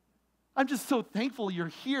 I'm just so thankful you're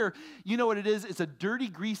here. You know what it is? It's a dirty,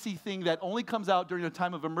 greasy thing that only comes out during a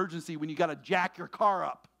time of emergency when you got to jack your car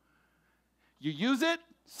up. You use it,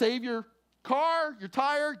 save your car, your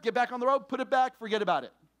tire, get back on the road, put it back, forget about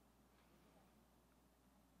it.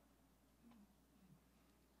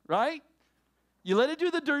 Right? You let it do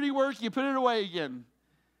the dirty work, you put it away again.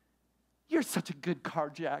 You're such a good car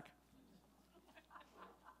jack.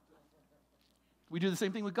 We do the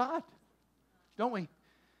same thing with God, don't we?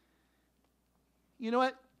 You know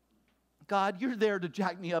what? God, you're there to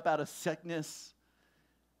jack me up out of sickness.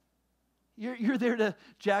 You're there to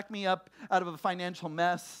jack me up out of a financial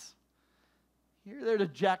mess. You're there to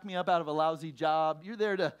jack me up out of a lousy job. You're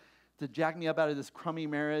there to jack me up out of this crummy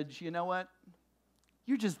marriage. You know what?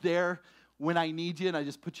 You're just there when I need you, and I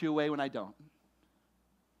just put you away when I don't.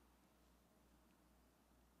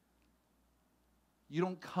 You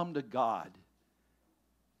don't come to God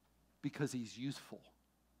because he's useful.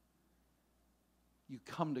 You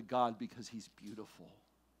come to God because he's beautiful.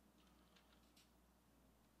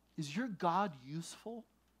 Is your God useful?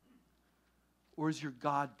 Or is your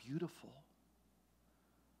God beautiful?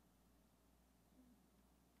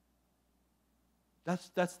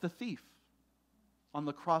 That's the thief on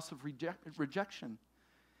the cross of rejection.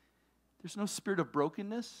 There's no spirit of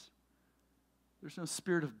brokenness. There's no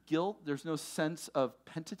spirit of guilt. There's no sense of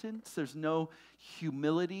penitence. There's no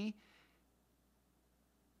humility.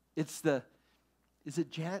 Is it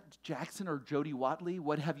Jackson or Jody Watley,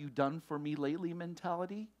 what have you done for me lately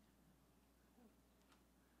mentality?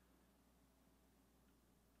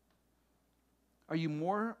 Are you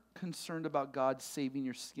more concerned about God saving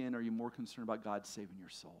your skin, or are you more concerned about God saving your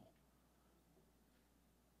soul?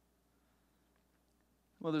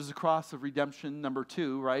 Well, there's the cross of redemption, number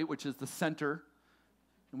 2, right, which is the center.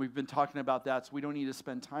 And we've been talking about that, so we don't need to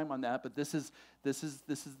spend time on that. But this is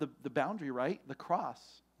the boundary, right? The cross.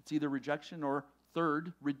 It's either rejection or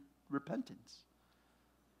third, repentance.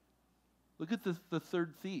 Look at the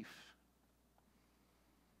third thief.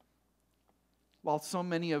 While so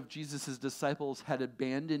many of Jesus' disciples had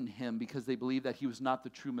abandoned him because they believed that he was not the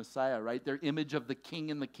true Messiah, right? Their image of the king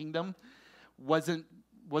in the kingdom wasn't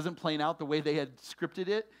playing out the way they had scripted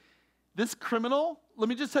it. This criminal, let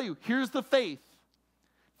me just tell you, here's the faith.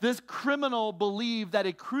 This criminal believed that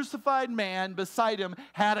a crucified man beside him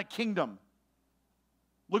had a kingdom.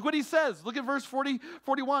 Look what he says. Look at verse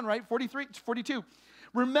 41, right? 43, 42.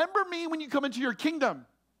 remember me when you come into your kingdom.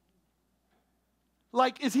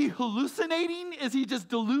 Like, is he hallucinating? Is he just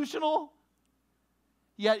delusional?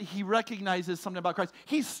 Yet he recognizes something about Christ.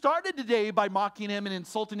 He started today by mocking him and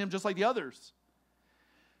insulting him just like the others.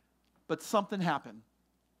 But something happened.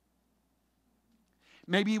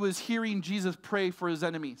 Maybe he was hearing Jesus pray for his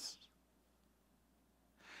enemies.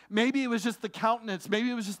 Maybe it was just the countenance. Maybe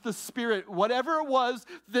it was just the spirit. Whatever it was,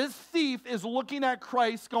 this thief is looking at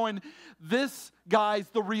Christ going, this guy's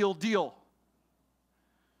the real deal.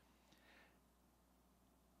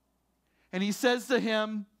 And he says to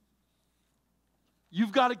him,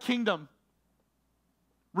 you've got a kingdom.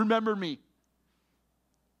 Remember me.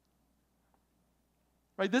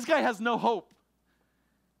 Right? This guy has no hope.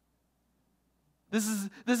 This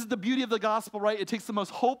is the beauty of the gospel, right? It takes the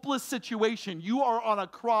most hopeless situation. You are on a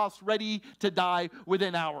cross ready to die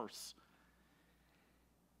within hours.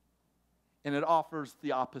 And it offers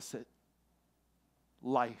the opposite,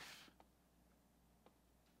 life.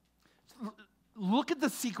 Look at the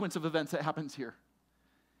sequence of events that happens here.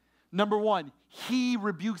 Number one, he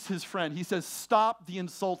rebukes his friend. He says, stop the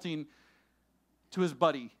insulting to his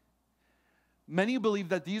buddy. Many believe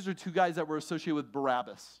that these are two guys that were associated with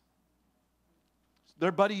Barabbas.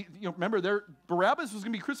 Their buddy, remember, Barabbas was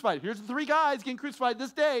going to be crucified. Here's the three guys getting crucified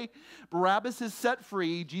this day. Barabbas is set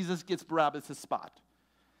free. Jesus gets Barabbas' spot.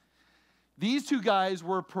 These two guys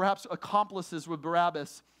were perhaps accomplices with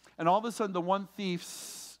Barabbas. And all of a sudden, the one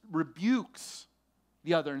thief rebukes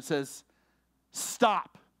the other and says,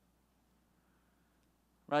 stop.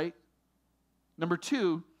 Right? Number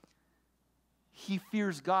two, he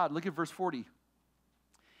fears God. Look at verse 40.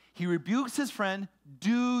 He rebukes his friend,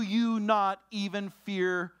 do you not even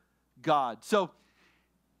fear God? So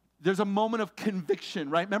there's a moment of conviction,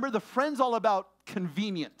 right? Remember, the friend's all about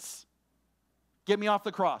convenience. Get me off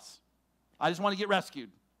the cross. I just want to get rescued.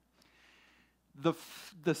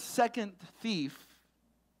 The second thief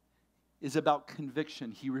is about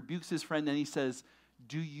conviction. He rebukes his friend and he says,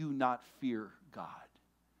 do you not fear God?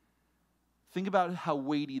 Think about how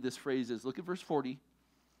weighty this phrase is. Look at verse 40.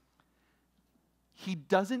 He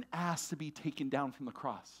doesn't ask to be taken down from the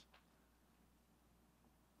cross.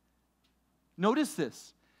 Notice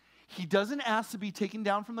this. He doesn't ask to be taken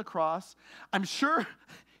down from the cross. I'm sure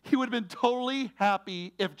he would have been totally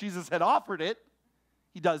happy if Jesus had offered it.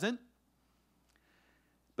 He doesn't.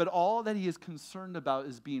 But all that he is concerned about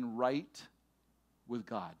is being right with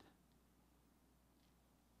God.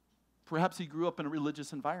 Perhaps he grew up in a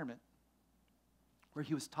religious environment where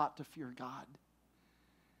he was taught to fear God.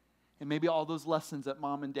 And maybe all those lessons that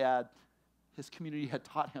mom and dad, his community had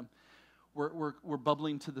taught him were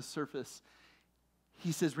bubbling to the surface.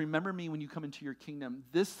 He says, remember me when you come into your kingdom.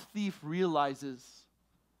 This thief realizes,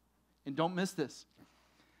 and don't miss this,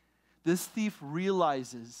 this thief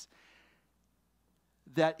realizes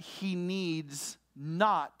that he needs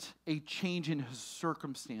not a change in his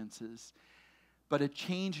circumstances, but a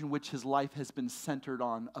change in which his life has been centered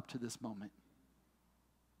on up to this moment.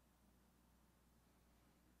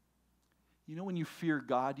 You know, when you fear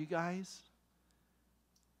God, you guys,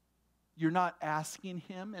 you're not asking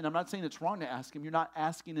him, and I'm not saying it's wrong to ask him, you're not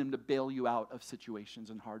asking him to bail you out of situations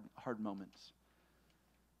and hard moments.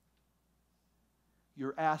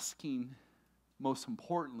 You're asking, most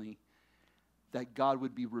importantly, that God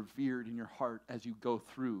would be revered in your heart as you go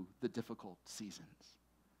through the difficult seasons.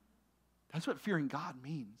 That's what fearing God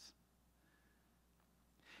means.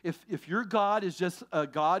 If your God is just a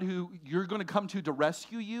God who you're going to come to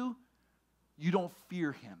rescue you, you don't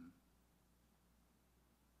fear him.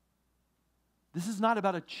 This is not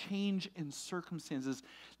about a change in circumstances.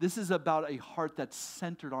 This is about a heart that's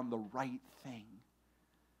centered on the right thing.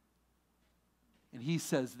 And he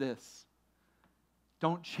says this,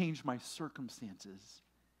 don't change my circumstances.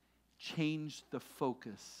 Change the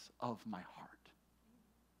focus of my heart.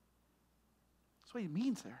 That's what he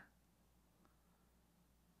means there.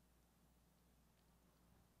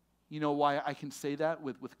 You know why I can say that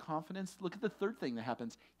with confidence? Look at the third thing that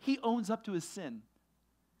happens. He owns up to his sin.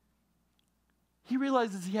 He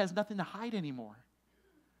realizes he has nothing to hide anymore.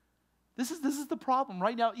 This is the problem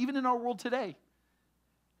right now, even in our world today.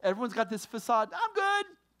 Everyone's got this facade. I'm good.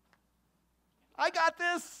 I got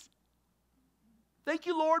this. Thank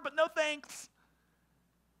you, Lord, but no thanks.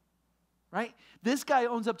 Right? This guy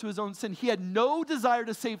owns up to his own sin. He had no desire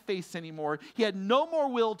to save face anymore. He had no more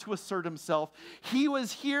will to assert himself. He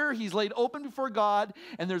was here. He's laid open before God,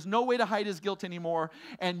 and there's no way to hide his guilt anymore.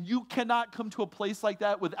 And you cannot come to a place like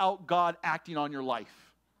that without God acting on your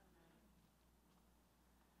life.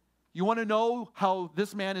 You want to know how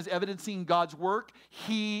this man is evidencing God's work?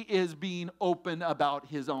 He is being open about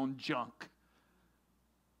his own junk.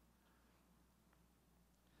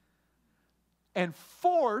 And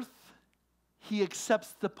fourth, he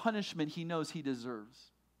accepts the punishment he knows he deserves.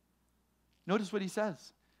 Notice what he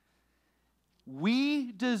says.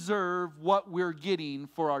 We deserve what we're getting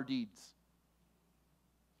for our deeds.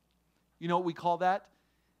 You know what we call that?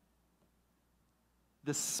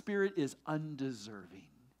 The Spirit is undeserving.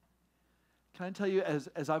 Can I tell you,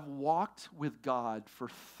 as I've walked with God for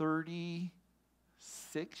 36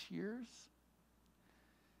 years,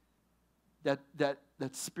 that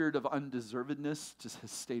spirit of undeservedness just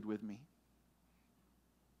has stayed with me.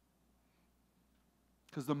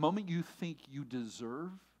 Because the moment you think you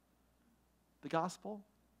deserve the gospel,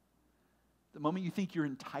 the moment you think you're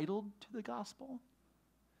entitled to the gospel,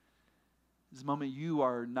 is the moment you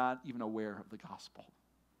are not even aware of the gospel.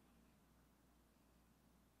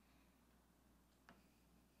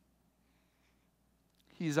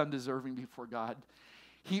 He's undeserving before God.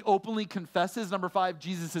 He openly confesses, number 5,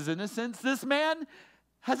 Jesus' innocence. This man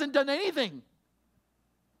hasn't done anything.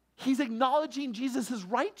 He's acknowledging Jesus'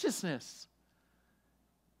 righteousness.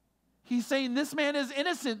 He's saying this man is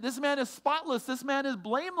innocent. This man is spotless. This man is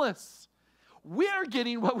blameless. We're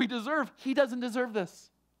getting what we deserve. He doesn't deserve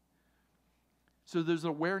this. So there's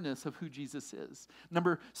awareness of who Jesus is.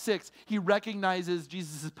 Number 6, he recognizes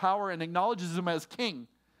Jesus' power and acknowledges him as king.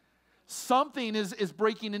 Something is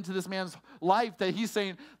breaking into this man's life that he's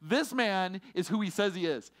saying, this man is who he says he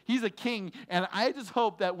is. He's a king, and I just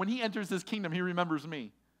hope that when he enters his kingdom, he remembers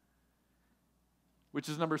me. Which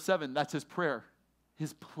is number 7. That's his prayer,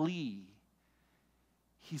 his plea.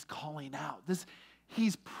 He's calling out.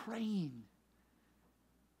 He's praying.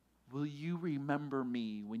 Will you remember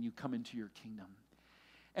me when you come into your kingdom?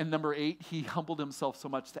 And number 8, he humbled himself so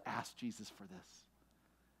much to ask Jesus for this.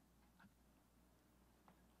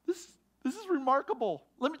 This is remarkable.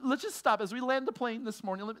 Let's just stop. As we land the plane this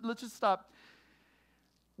morning, let's just stop.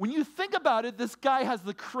 When you think about it, this guy has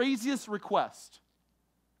the craziest request.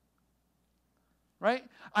 Right?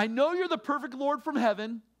 I know you're the perfect Lord from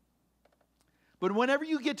heaven, but whenever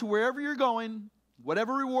you get to wherever you're going,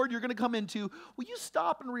 whatever reward you're going to come into, will you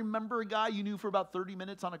stop and remember a guy you knew for about 30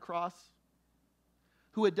 minutes on a cross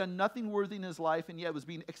who had done nothing worthy in his life and yet was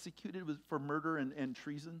being executed for murder and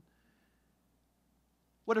treason?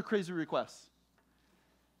 What a crazy request.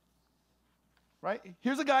 Right?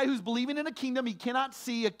 Here's a guy who's believing in a kingdom he cannot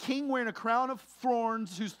see, a king wearing a crown of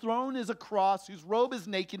thorns, whose throne is a cross, whose robe is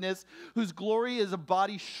nakedness, whose glory is a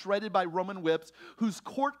body shredded by Roman whips, whose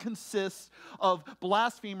court consists of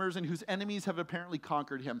blasphemers and whose enemies have apparently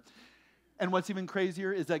conquered him. And what's even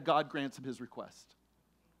crazier is that God grants him his request.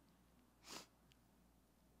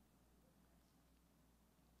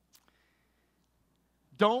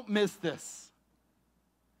 Don't miss this.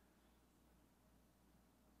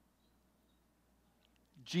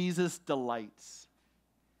 Jesus delights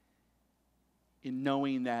in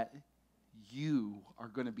knowing that you are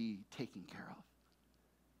going to be taken care of.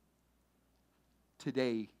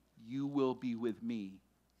 Today, you will be with me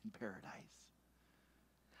in paradise.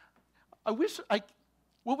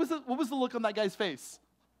 What was the look on that guy's face?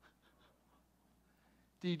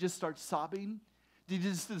 Did he just start sobbing? Did he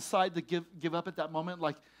just decide to give up at that moment?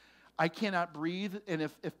 Like, I cannot breathe, and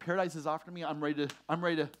if paradise is offered me, I'm ready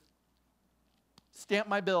to stamp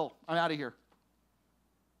my bill. I'm out of here.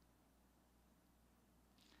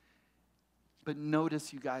 But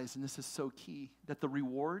notice, you guys, and this is so key, that the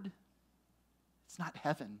reward, it's not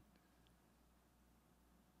heaven.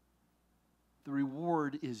 The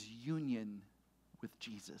reward is union with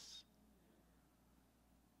Jesus.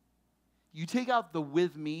 You take out the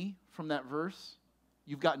with me from that verse,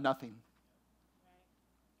 you've got nothing.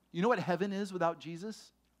 You know what heaven is without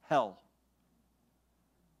Jesus? Hell.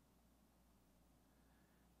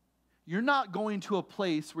 You're not going to a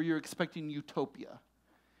place where you're expecting utopia.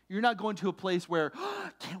 You're not going to a place where,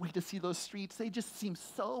 can't wait to see those streets. They just seem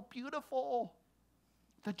so beautiful.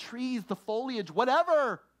 The trees, the foliage,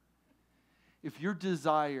 whatever. If your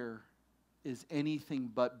desire is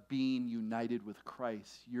anything but being united with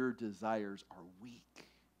Christ, your desires are weak.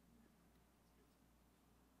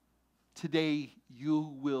 Today,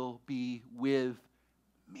 you will be with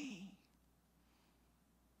me.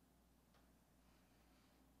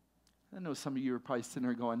 I know some of you are probably sitting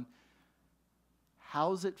there going,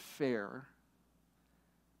 how's it fair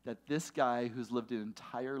that this guy who's lived an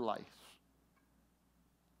entire life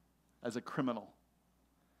as a criminal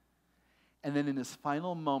and then in his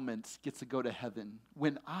final moments gets to go to heaven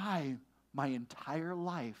when I, my entire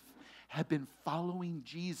life, have been following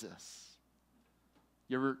Jesus?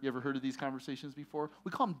 You ever heard of these conversations before?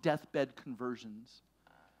 We call them deathbed conversions.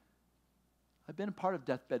 I've been a part of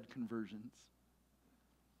deathbed conversions.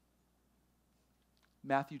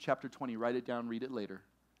 Matthew chapter 20, write it down, read it later.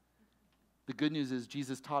 The good news is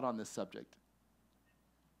Jesus taught on this subject.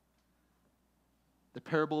 The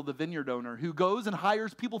parable of the vineyard owner who goes and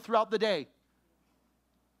hires people throughout the day.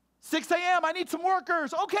 6 a.m., I need some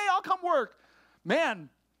workers. Okay, I'll come work. Man,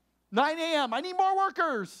 9 a.m., I need more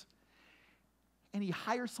workers. And he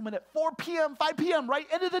hires someone at 4 p.m., 5 p.m., right?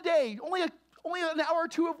 End of the day. Only an hour or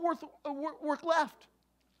two of work left.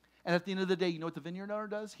 And at the end of the day, you know what the vineyard owner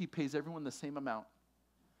does? He pays everyone the same amount.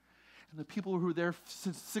 And the people who were there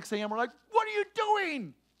since 6 a.m. were like, what are you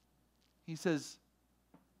doing? He says,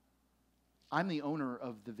 I'm the owner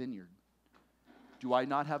of the vineyard. Do I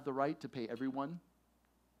not have the right to pay everyone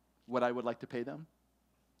what I would like to pay them?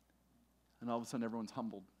 And all of a sudden, everyone's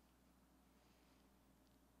humbled.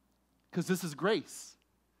 Because this is grace.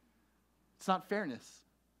 It's not fairness.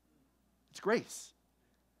 It's grace.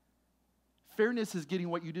 Fairness is getting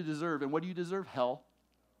what you deserve. And what do you deserve? Hell.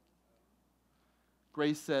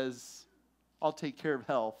 Grace says, I'll take care of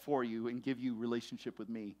hell for you and give you relationship with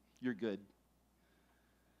me. You're good.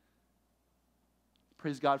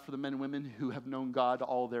 Praise God for the men and women who have known God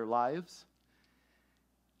all their lives.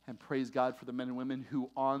 And praise God for the men and women who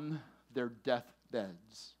on their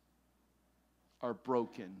deathbeds are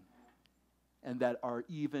broken and that are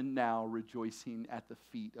even now rejoicing at the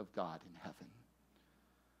feet of God in heaven.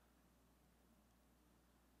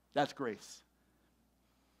 That's grace.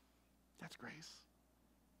 That's grace.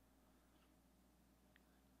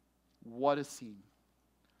 What a scene.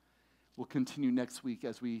 We'll continue next week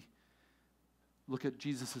as we look at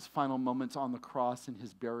Jesus' final moments on the cross and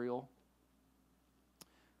his burial.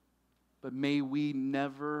 But may we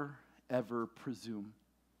never, ever presume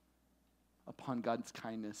upon God's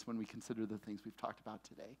kindness when we consider the things we've talked about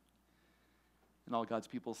today. And all God's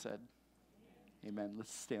people said, amen.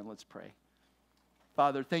 Let's stand, let's pray.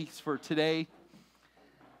 Father, thanks for today.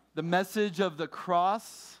 The message of the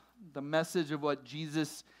cross, the message of what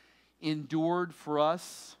Jesus endured for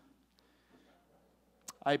us,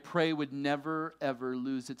 I pray would never, ever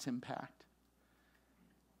lose its impact.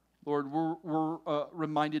 Lord, we're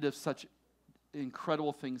reminded of such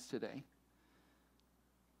incredible things today.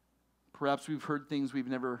 Perhaps we've heard things we've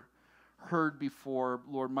never heard before.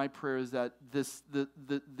 Lord, my prayer is that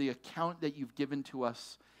the account that you've given to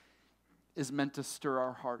us is meant to stir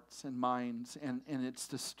our hearts and minds, and it's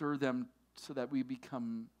to stir them so that we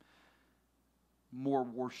become more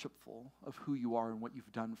worshipful of who you are and what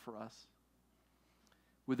you've done for us.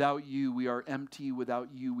 Without you, we are empty. Without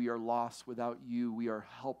you, we are lost. Without you, we are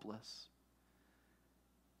helpless.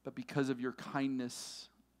 But because of your kindness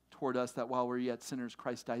toward us, that while we're yet sinners,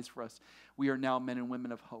 Christ dies for us, we are now men and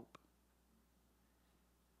women of hope.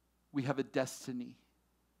 We have a destiny.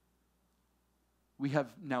 We have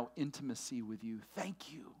now intimacy with you.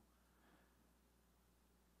 Thank you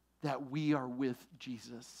that we are with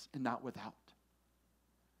Jesus and not without.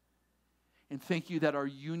 And thank you that our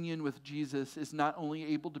union with Jesus is not only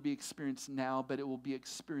able to be experienced now, but it will be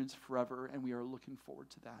experienced forever, and we are looking forward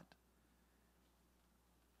to that.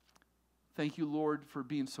 Thank you, Lord, for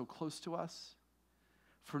being so close to us,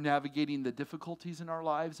 for navigating the difficulties in our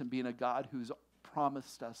lives and being a God who's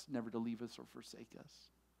promised us never to leave us or forsake us.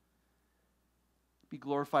 Be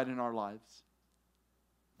glorified in our lives.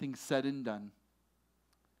 Things said and done.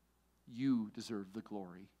 You deserve the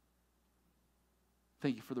glory.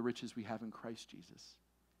 Thank you for the riches we have in Christ Jesus.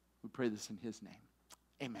 We pray this in his name.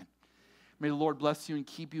 Amen. May the Lord bless you and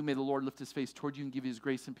keep you. May the Lord lift his face toward you and give you his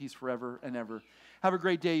grace and peace forever and ever. Have a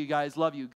great day, you guys. Love you.